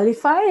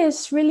qualify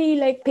is really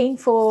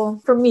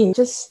painful for me.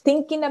 Just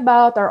thinking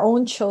about our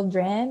own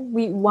children.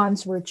 We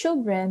once were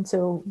children,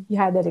 so you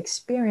had that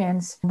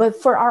experience. But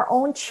for our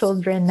own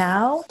children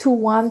now, to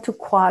want to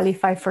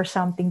qualify for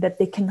something that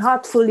they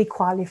cannot fully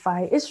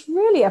qualify is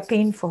really a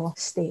painful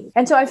state.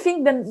 And so I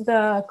think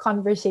the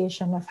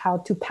conversation of how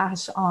to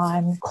pass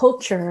on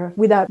culture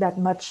without that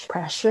much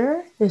pressure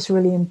is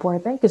really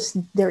important, because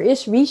there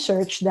is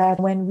research that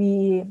when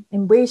we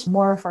embrace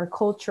more of our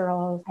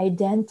cultural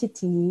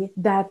identity,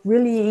 that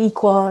really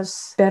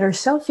equals better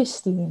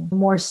self-esteem,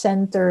 more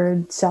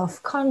centered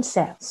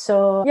self-concept.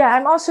 So yeah,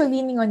 I'm also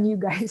leaning on you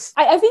guys.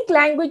 I think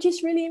language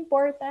is really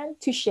important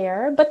to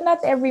share, but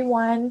not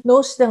everyone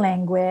knows the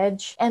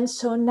language. And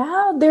so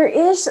now there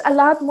is a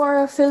lot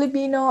more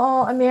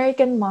Filipino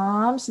American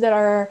moms that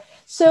are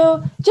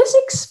so just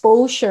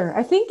exposure.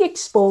 I think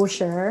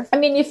exposure. I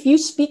mean, if you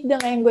speak the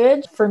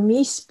language, for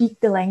me,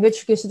 speak the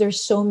language, because there's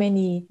so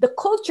many, the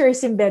culture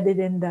is embedded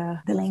in the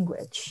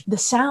language. The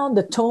sound,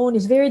 the tone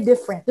is very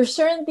different. There's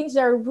certain things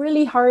that are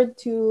really hard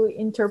to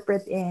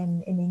interpret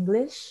in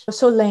English.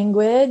 So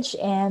language,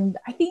 and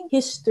I think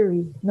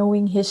history,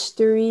 knowing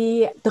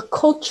history, the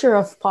culture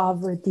of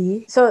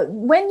poverty. So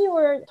when you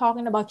were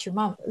talking about your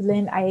mom,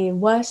 Lynn, I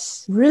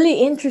was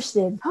really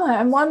interested.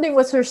 I'm wondering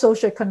what's her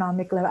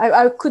socioeconomic level.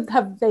 I could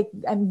have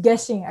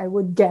I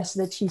would guess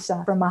that she's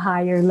from a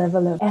higher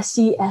level of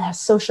SES,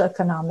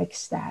 socioeconomic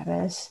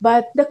status.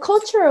 But the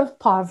culture of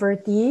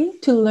poverty,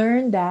 to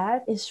learn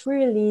that is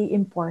really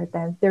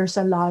important. There's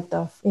a lot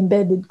of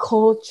embedded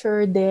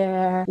culture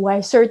there. Why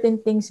certain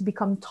things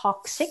become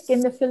toxic in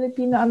the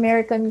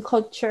Filipino-American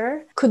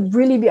culture could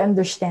really be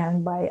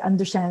understood by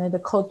understanding the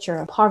culture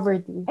of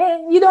poverty.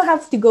 And you don't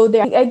have to go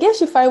there. I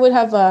guess if I would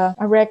have a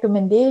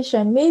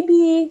recommendation,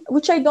 maybe,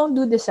 which I don't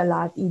do this a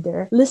lot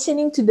either,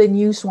 listening to the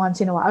news once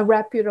in a while, a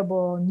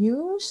reputable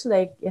news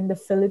like in the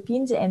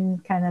Philippines,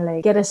 and kind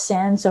of get a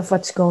sense of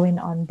what's going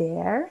on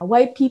there,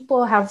 why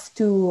people have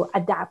to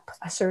adapt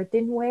a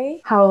certain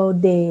way, how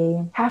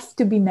they have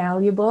to be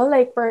malleable.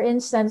 Like for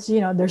instance,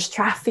 there's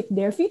traffic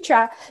there. If you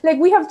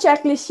we have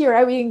checklists here,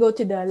 right? We can go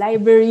to the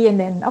library and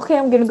then, okay,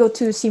 I'm gonna go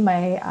to see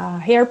my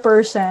hair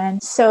person.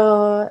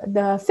 So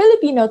the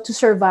Filipino, to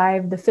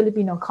survive the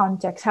Filipino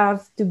context,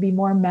 have to be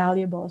more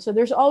malleable. So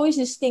there's always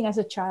this thing as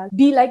a child,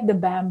 be like the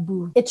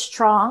bamboo. It's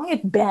strong,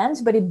 it bends,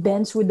 bends, but it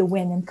bends with the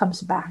wind and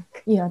comes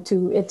back,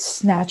 to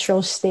its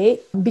natural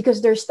state.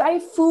 Because there's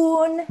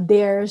typhoon,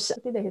 there's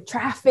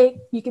traffic.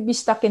 You could be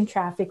stuck in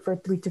traffic for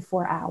 3 to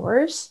 4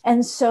 hours.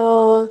 And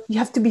so you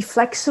have to be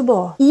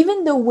flexible.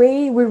 Even the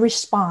way we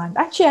respond.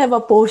 Actually, I have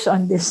a post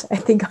on this, I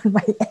think, on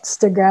my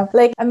Instagram.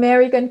 Like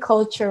American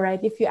culture,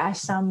 right? If you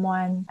ask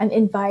someone an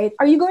invite,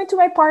 are you going to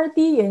my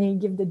party? And you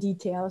give the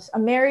details.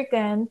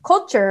 American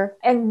culture,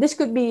 and this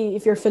could be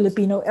if you're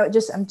Filipino,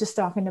 I'm just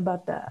talking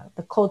about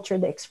the culture,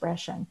 the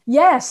expression.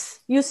 Yes,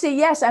 you say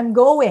yes, I'm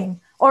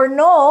going. Or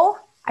no,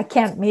 I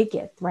can't make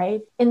it,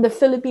 right? In the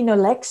Filipino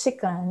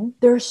lexicon,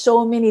 there's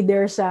so many.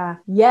 There's a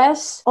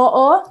yes,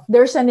 oo.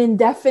 There's an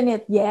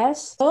indefinite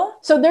yes.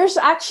 So there's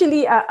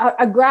actually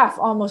a graph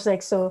almost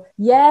like so.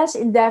 Yes,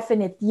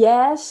 indefinite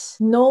yes.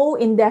 No,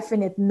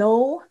 indefinite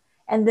no.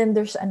 And then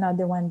there's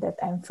another one that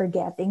I'm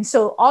forgetting.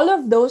 So all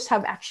of those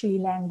have actually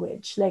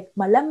language, like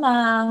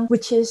malamang,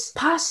 which is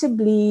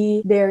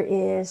possibly. There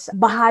is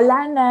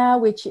bahala na,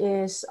 which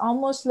is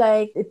almost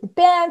like it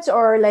depends,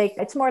 or like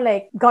it's more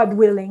like God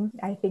willing.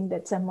 I think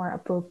that's a more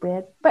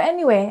appropriate. But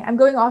anyway, I'm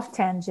going off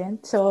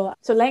tangent. So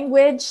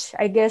language,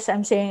 I guess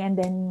I'm saying, and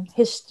then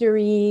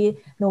history,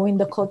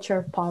 knowing the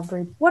culture of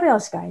poverty. What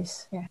else,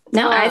 guys? Yeah.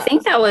 No, I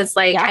think that was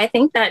I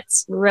think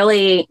that's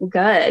really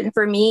good.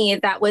 For me,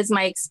 that was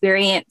my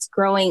experience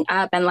growing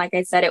up. And like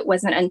I said, it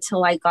wasn't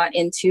until I got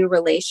into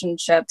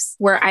relationships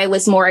where I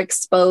was more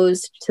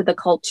exposed to the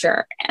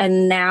culture.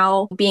 And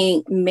now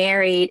being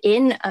married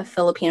in a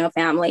Filipino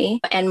family,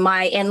 and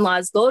my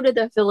in-laws go to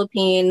the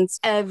Philippines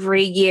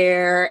every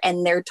year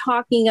and they're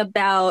talking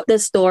about the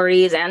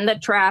stories and the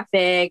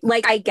traffic.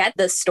 Like I get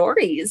the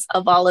stories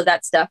of all of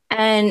that stuff.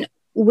 And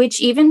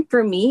which even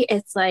for me,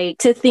 it's like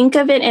to think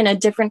of it in a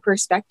different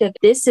perspective.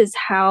 This is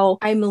how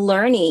I'm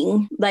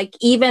learning, like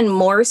even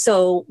more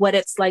so what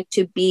it's like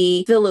to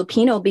be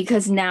Filipino,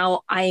 because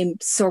now I'm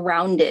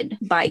surrounded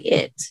by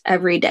it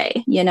every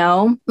day.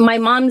 My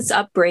mom's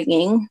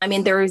upbringing, I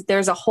mean,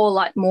 there's a whole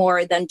lot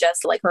more than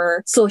just like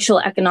her social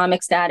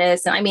economic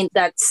status. And I mean,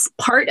 that's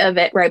part of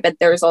it, right? But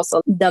there's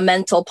also the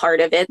mental part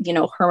of it,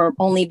 her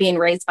only being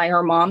raised by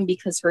her mom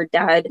because her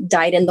dad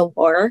died in the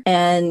war.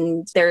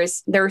 And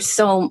there's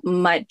so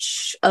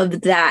much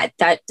of that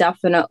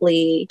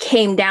definitely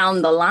came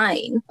down the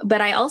line. But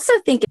I also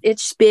think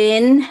it's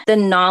been the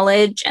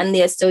knowledge and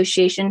the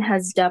association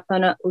has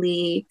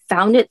definitely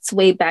found its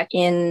way back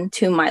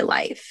into my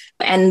life.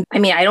 And I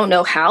mean, I don't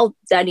know how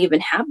that even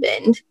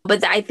happened,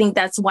 but I think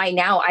that's why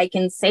now I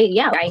can say,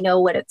 yeah, I know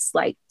what it's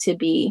like to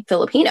be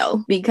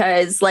Filipino,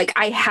 because like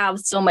I have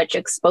so much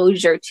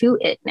exposure to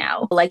it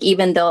now. Like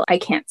even though I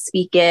can't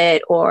speak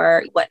it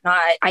or whatnot,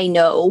 I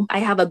know I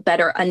have a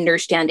better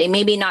understanding.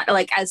 Maybe not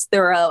like as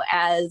thorough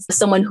as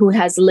someone who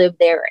has lived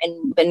there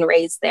and been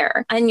raised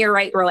there. And you're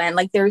right, Roanne,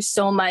 like there's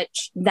so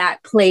much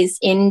that plays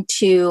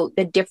into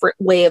the different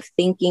way of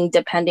thinking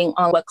depending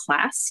on what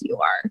class you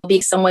are.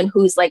 Being someone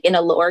who's like in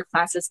a lower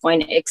class is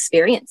going to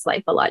experience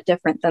life a lot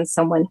different than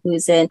someone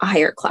who's in a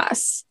higher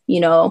class.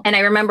 And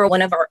I remember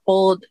one of our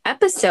old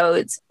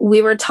episodes,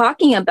 we were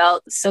talking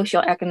about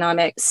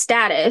socioeconomic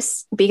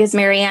status, because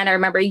Marianne, I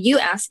remember you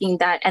asking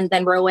that. And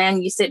then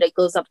Roanne, you said it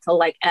goes up to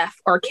like F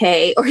or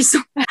K or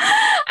something.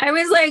 I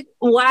was like,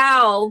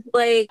 wow,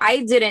 like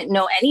I didn't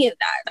know any of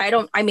that.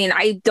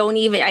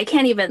 I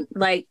can't even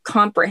like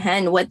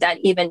comprehend what that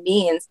even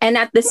means. And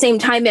at the same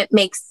time, it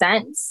makes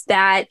sense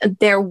that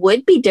there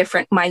would be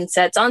different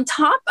mindsets on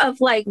top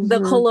of like the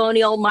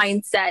colonial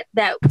mindset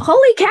that,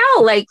 holy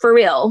cow, like for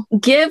real,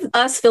 give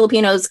us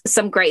Filipinos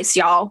some grace,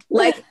 y'all.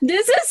 Like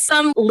this is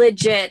some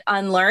legit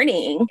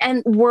unlearning.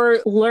 And we're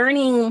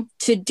learning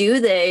to do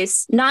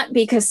this, not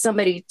because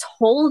somebody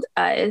told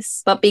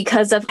us, but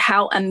because of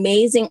how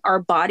amazing our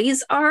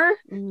bodies are,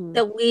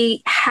 that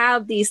we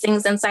have these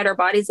things inside our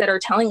bodies that are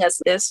telling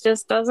us this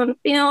just doesn't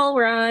feel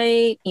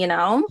right,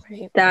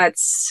 Right.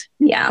 That's,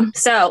 yeah.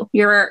 So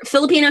your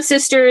Filipino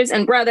sisters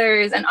and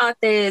brothers and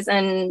ates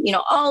and,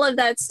 all of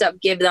that stuff,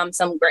 give them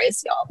some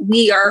grace, y'all.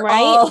 We are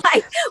all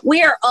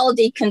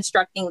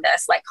deconstructing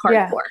this like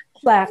hardcore.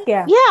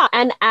 Yeah.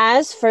 And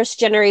as first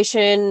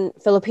generation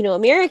Filipino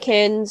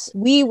Americans,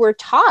 we were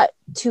taught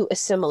to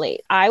assimilate.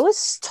 I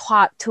was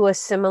taught to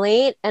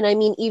assimilate. And I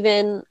mean,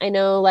 even I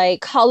know like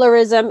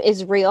colorism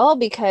is real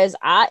because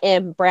I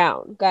am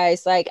brown,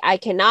 guys. Like I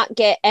cannot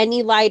get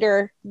any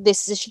lighter.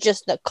 This is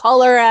just the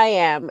color I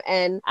am.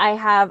 And I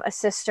have a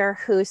sister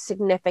who's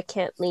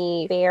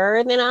significantly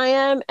fairer than I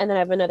am. And then I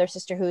have another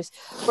sister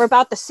we're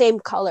about the same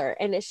color.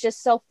 And it's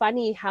just so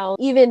funny how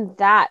even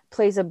that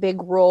plays a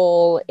big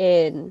role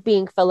in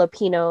being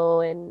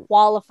Filipino and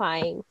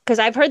qualifying. Because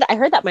I heard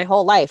that my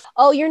whole life.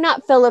 Oh, you're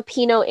not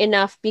Filipino enough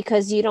enough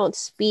because you don't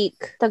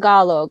speak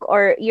Tagalog,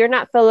 or you're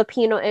not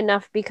Filipino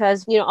enough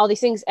because, you know, all these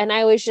things. And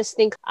I always just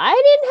think I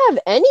didn't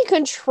have any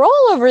control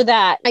over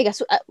that. I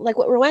guess like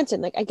what Rowan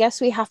said, like, I guess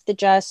we have to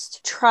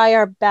just try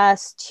our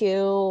best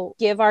to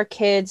give our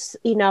kids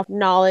enough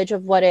knowledge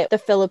of what the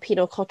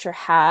Filipino culture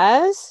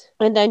has,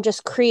 and then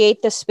just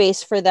create the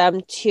space for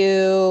them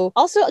to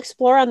also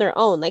explore on their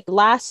own. Like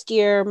last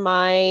year,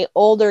 my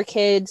older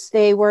kids,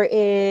 they were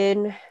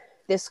in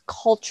this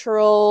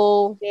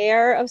cultural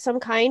fair of some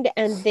kind,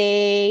 and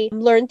they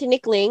learned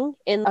tinikling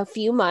in a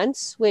few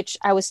months, which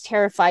I was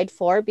terrified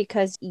for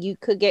because you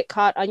could get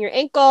caught on your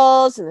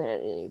ankles and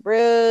then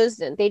bruised,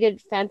 and they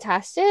did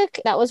fantastic.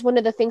 That was one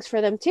of the things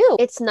for them too.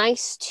 It's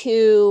nice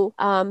to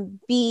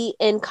be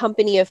in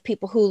company of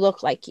people who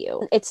look like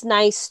you. It's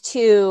nice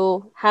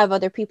to have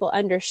other people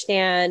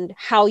understand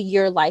how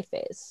your life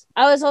is.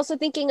 I was also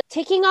thinking,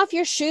 taking off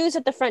your shoes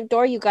at the front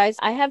door, you guys.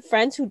 I have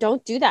friends who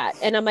don't do that.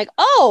 And I'm like,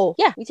 oh,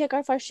 yeah, we take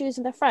off our shoes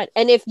in the front.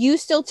 And if you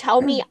still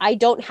tell me I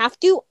don't have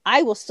to,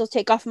 I will still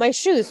take off my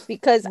shoes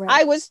because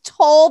I was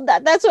told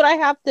that that's what I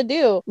have to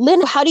do.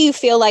 Lynn, how do you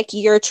feel like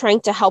you're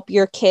trying to help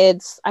your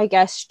kids, I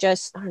guess,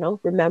 just, I don't know,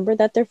 remember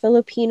that they're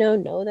Filipino,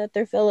 know that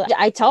they're Filipino?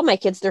 I tell my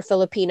kids they're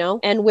Filipino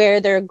and where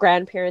their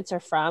grandparents are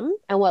from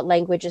and what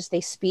languages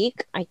they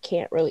speak. I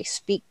can't really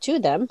speak to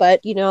them,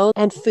 but, you know,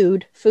 and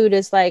food. Food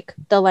is like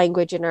the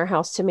language in our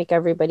house to make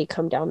everybody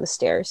come down the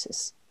stairs.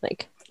 Is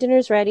like,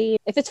 dinner's ready.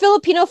 If it's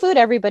Filipino food,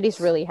 everybody's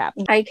really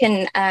happy. I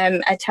can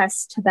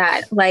attest to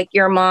that. Like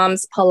your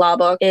mom's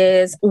palabok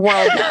is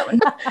world known.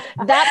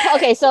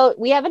 Okay, so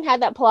we haven't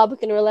had that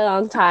palabok in a really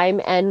long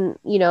time. And,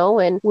 you know,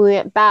 when we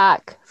went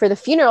back for the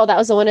funeral, that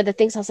was one of the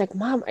things I was like,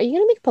 Mom, are you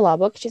going to make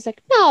palabok? She's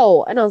like,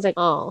 no. And I was like,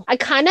 oh, I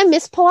kind of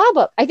miss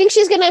palabok. I think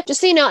she's going to,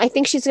 just so you know, I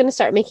think she's going to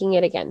start making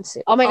it again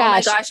soon. Oh my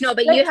gosh. No,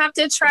 but you have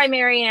to try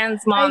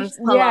Marianne's mom's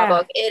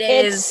palabok.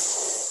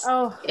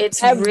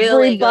 It's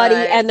really good.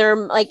 And they're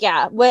like,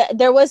 yeah.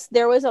 There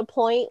was a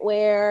point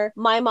where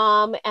my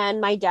mom and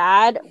my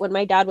dad, when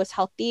my dad was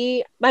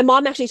healthy, my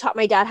mom actually taught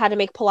my dad how to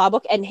make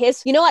palabok, and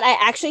you know what? I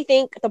actually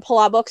think the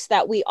palaboks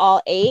that we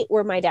all ate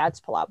were my dad's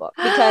palabok,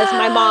 because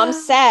my mom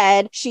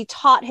said she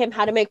taught him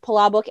how to make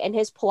palabok and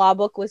his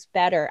palabok was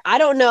better. I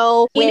don't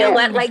know. You know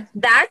what? Like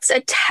that's a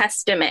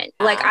testament.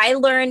 Like I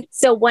learned,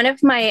 so one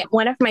of my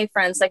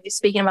friends, like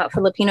speaking about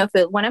Filipino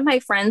food, one of my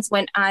friends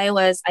when I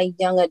was a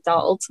young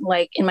adult,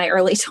 like in my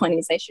early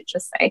 20s, I should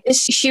just say,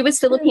 she was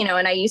Filipino,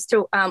 and I used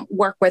to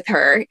work with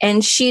her,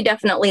 and she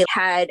definitely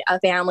had a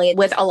family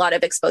with a lot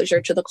of exposure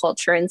to the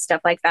culture and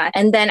stuff like that.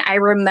 And then I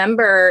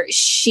remember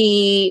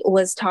she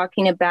was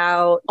talking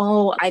about,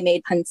 oh, I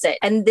made pancit.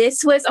 And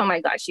this was, oh my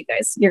gosh, you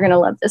guys, you're going to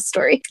love this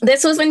story.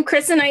 This was when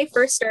Chris and I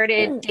first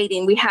started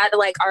dating. We had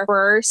like our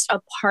first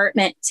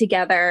apartment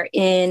together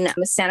in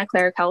Santa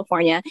Clara,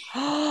 California.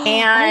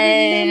 And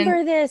I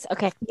remember this.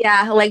 Okay.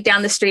 Yeah, like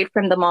down the street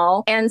from the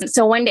mall. And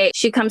so one day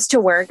she comes to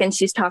work and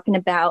she's talking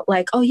about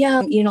like, oh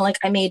yeah, you know, like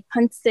I made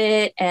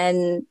pancit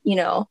and, you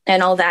know,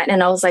 and all that.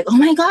 And I was like, oh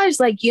my gosh,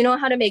 like, you know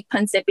how to make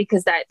pancit,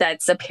 because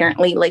that's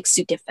apparently like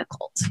so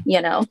difficult,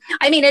 you know?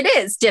 I mean, it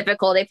is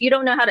difficult if you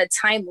don't know how to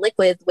time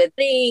liquid with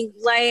things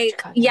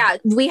like, yeah,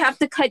 we have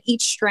to cut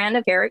each strand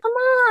of carrot. Come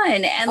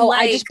on. And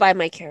I just buy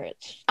my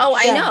carrots. Oh,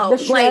 I know.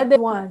 The shredded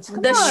ones.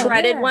 The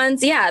shredded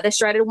ones. Yeah, the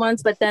shredded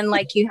ones. But then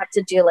like you have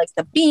to do like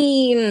the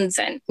beans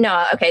and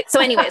no. Okay. So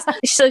anyways,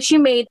 so she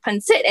made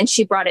pancit and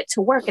she brought it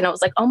to work, and I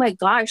was like, oh my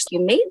gosh, you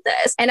made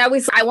this. And I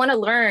want to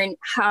learn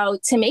how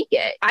to make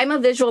it. I'm a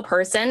visual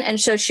person. And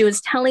so she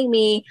was telling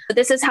me,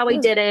 this is how I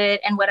did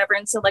it and whatever.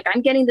 And so like,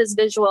 I'm getting this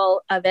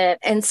visual of it.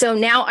 And so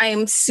now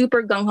I'm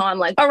super gung ho. I'm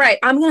like, all right,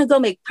 I'm going to go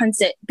make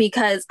pancit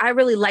because I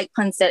really like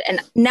pancit.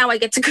 And now I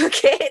get to cook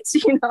it,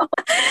 you know?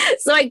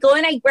 So I go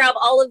and I grab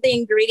all of the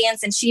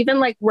ingredients, and she even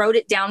like wrote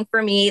it down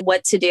for me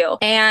what to do.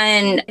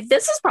 And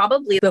this is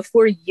probably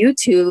before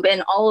YouTube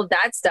and all of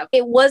that stuff.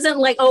 It wasn't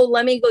like, oh,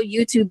 let me go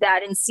YouTube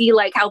that and see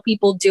like how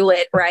people do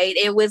it, right?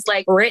 It was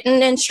like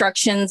written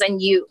instructions,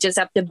 and you just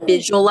have to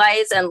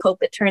visualize and hope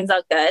it turns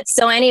out good.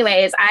 So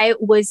anyways, I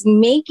was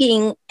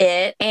making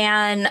it,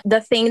 and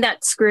the thing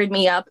that screwed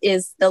me up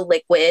is the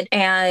liquid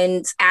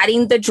and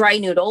adding the dry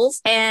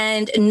noodles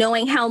and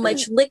knowing how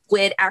much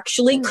liquid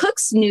actually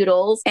cooks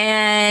noodles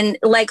and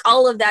like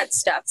all of that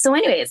stuff. So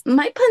anyways,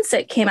 my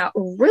pancit came out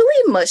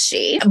really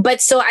mushy,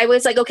 but so I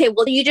was like, okay,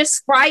 well, you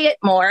just fry it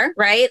more,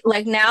 right?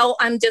 Like now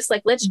I'm just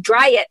like, let's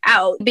dry it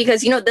out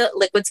because, you know, the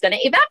liquid's going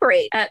to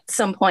evaporate at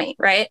some point,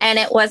 right? And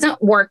it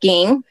wasn't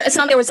working.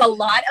 So there was a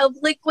lot of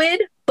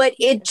liquid, but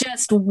it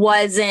just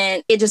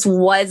wasn't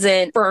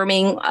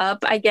firming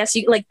up, I guess,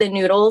 like the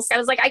noodles. I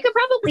was like, I could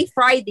probably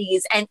fry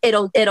these and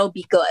it'll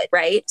be good,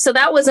 right? So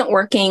that wasn't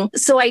working.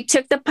 So I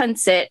took the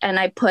pancit and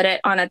I put it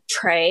on a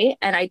tray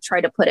and I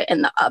tried to put it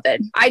in the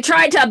oven. I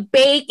tried to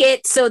bake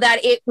it so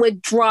that it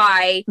would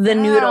dry the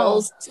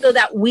noodles so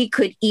that we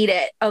could eat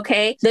it,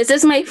 okay? This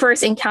is my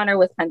first encounter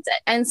with pancit.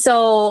 And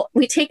so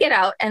we take it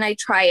out and I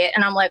try it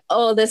and I'm like,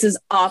 oh, this is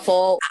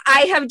awful.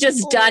 I have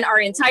just done our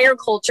entire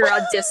culture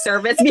a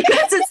disservice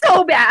because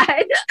so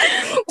bad.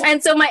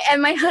 And so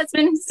my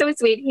husband is so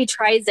sweet. He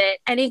tries it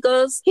and he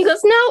goes,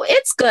 no,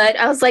 it's good.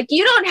 I was like,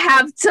 you don't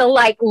have to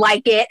like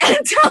it.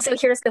 So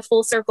here's the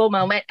full circle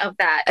moment of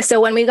that. So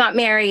when we got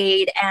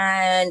married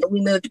and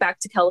we moved back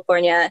to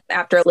California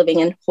after living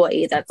in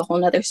Hawaii, that's a whole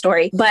nother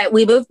story. But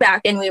we moved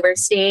back and we were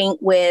staying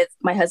with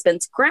my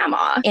husband's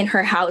grandma in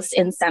her house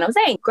in San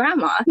Jose.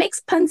 Grandma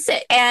makes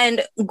pancit,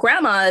 and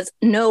grandmas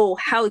know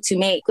how to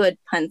make good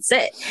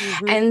pancit.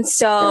 And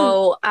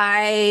so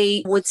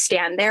I would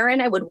stand there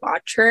and I would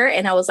watch her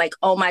and I was like,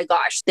 oh my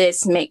gosh,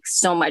 this makes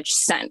so much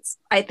sense.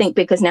 I think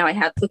because now I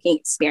have cooking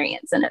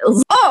experience, and it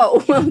was,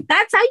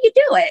 that's how you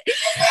do it.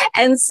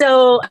 And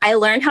so I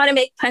learned how to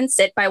make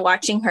pancit by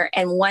watching her.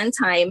 And one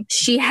time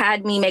she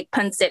had me make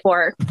pancit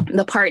for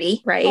the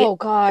party, right? Oh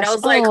gosh. And I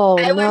was like,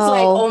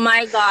 oh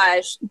my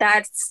gosh,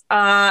 that's,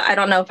 I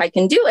don't know if I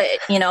can do it,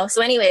 you know?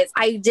 So anyways,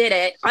 I did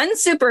it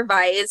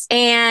unsupervised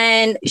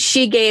and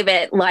she gave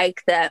it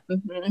like that.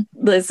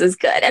 This is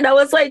good. And I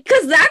was like,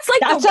 cause that's like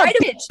that's a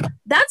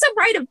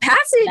rite of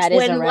passage. That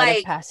is a rite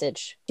of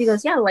passage. She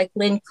goes, yeah, like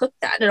Lynn cooked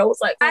that. And I was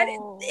like,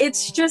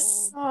 it's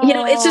just, you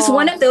know, it's just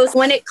one of those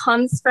when it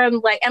comes from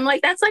like, I'm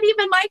like, that's not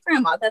even my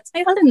grandma. That's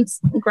my husband's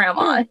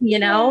grandma, you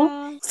know?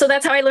 Yeah. So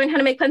that's how I learned how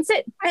to make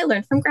pancit. I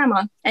learned from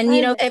grandma. And,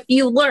 you know, if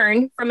you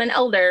learn from an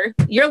elder,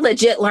 you're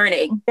legit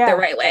learning the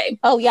right way.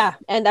 Oh, yeah.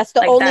 And that's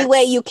the only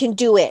way you can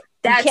do it.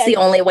 That's the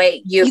only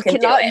way you can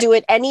cannot do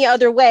it any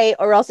other way,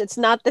 or else it's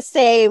not the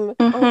same.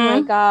 Oh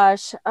my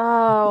gosh.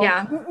 Oh.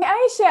 Yeah.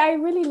 I say I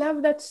really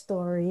love that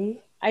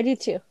story. I do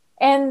too.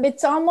 And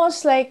it's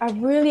almost like a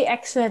really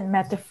excellent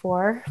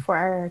metaphor for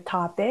our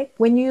topic.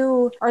 When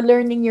you are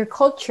learning your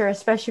culture,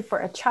 especially for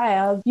a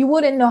child, you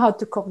wouldn't know how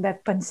to cook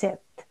that pancit,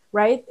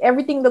 right?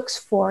 Everything looks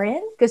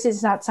foreign because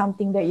it's not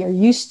something that you're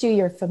used to,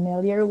 you're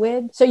familiar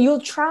with. So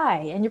you'll try,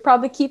 and you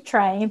probably keep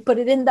trying and put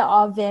it in the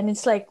oven.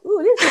 It's like,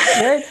 ooh, this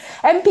is good.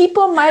 And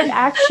people might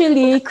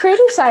actually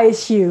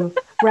criticize you,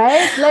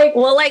 right? Like,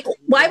 well, like,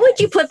 why would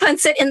you put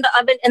pancit in the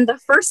oven in the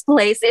first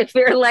place if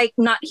you're like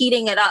not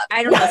heating it up?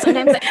 I don't know.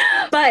 Sometimes,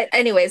 but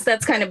anyways,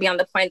 that's kind of beyond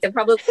the point. They're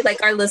probably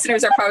like, our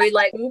listeners are probably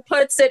like, who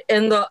puts it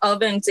in the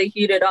oven to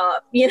heat it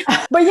up? You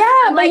know? But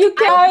yeah, but you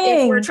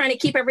trying. We're trying to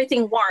keep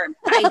everything warm.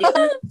 I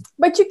do.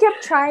 But you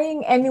kept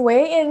trying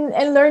anyway,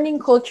 and learning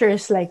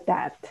cultures like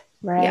that,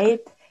 right?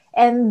 Yeah.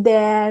 And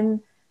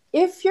then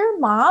if your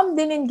mom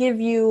didn't give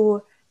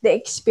you the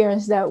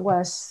experience that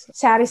was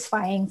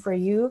satisfying for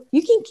you,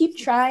 you can keep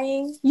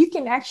trying. You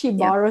can actually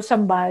borrow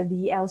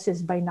somebody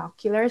else's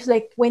binoculars.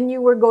 Like when you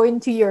were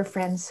going to your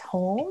friends'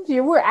 homes,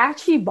 you were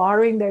actually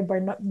borrowing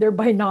their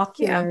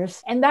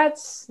binoculars. Yeah. And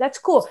that's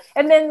cool.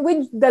 And then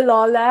with the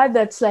Lola,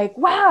 that's like,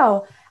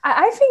 wow,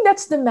 I think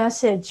that's the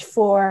message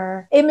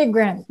for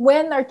immigrants.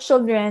 When our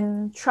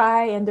children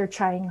try and they're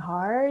trying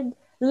hard,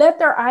 let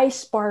their eyes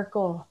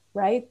sparkle.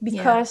 Right?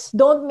 Because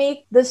don't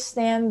make the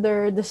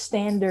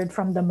standard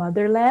from the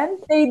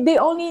motherland. They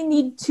only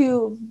need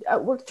to,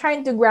 we're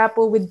trying to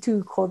grapple with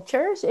two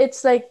cultures.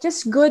 It's like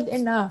just good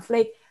enough.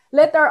 Like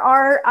let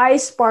our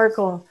eyes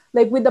sparkle.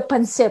 Like with the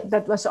pancit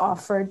that was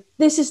offered.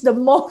 This is the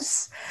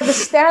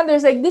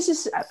standards, like this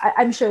is,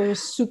 I'm sure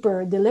it's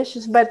super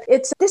delicious, but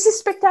this is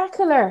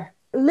spectacular.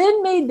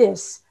 Lynn made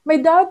this.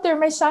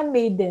 My son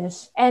made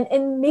this.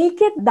 And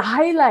make it the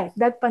highlight,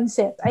 that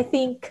pancit. I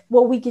think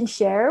what we can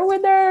share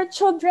with our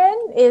children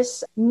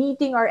is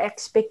meeting our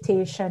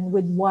expectation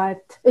with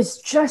what is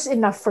just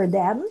enough for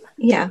them.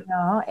 Yeah. You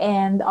know?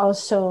 And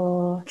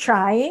also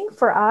trying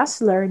for us,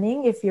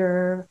 learning. If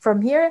you're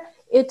from here,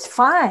 it's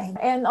fine.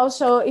 And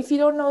also, if you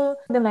don't know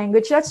the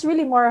language, that's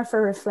really more of a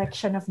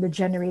reflection of the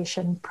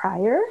generation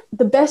prior.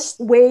 The best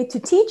way to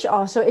teach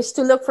also is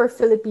to look for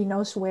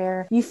Filipinos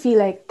where you feel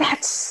like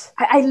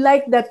I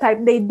like that type.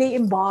 They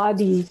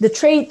embody the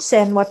traits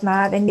and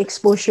whatnot and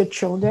expose your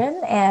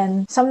children.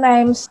 And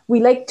sometimes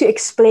we like to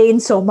explain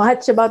so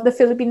much about the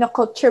Filipino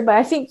culture, but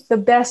I think the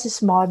best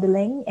is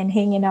modeling and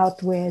hanging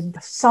out with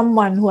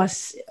someone who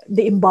has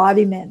the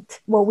embodiment,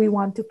 what we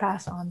want to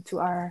pass on to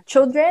our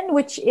children,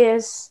 which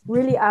is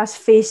really us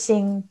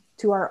facing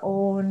to our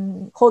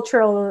own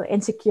cultural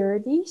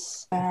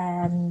insecurities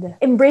and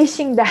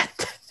embracing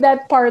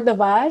that part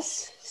of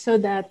us, so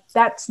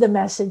that's the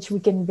message we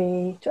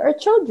convey to our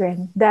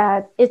children,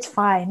 that it's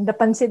fine. The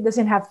pancit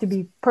doesn't have to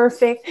be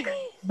perfect,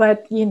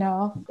 but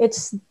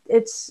it's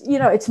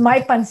my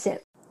pancit.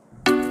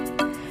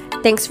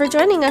 Things for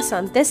joining us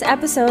on this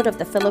episode of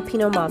the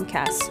Filipino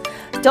Momcast.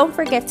 Don't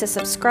forget to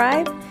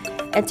subscribe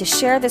and to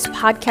share this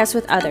podcast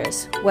with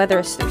others, whether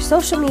it's through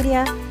social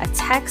media, a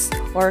text,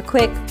 or a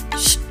quick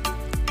shh.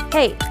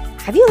 Hey,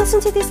 have you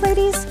listened to these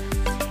ladies?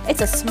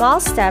 It's a small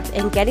step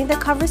in getting the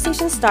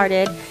conversation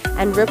started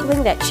and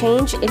rippling that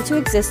change into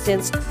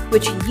existence,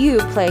 which you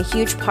play a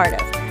huge part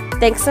of.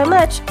 Thanks so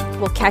much.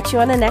 We'll catch you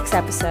on the next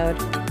episode.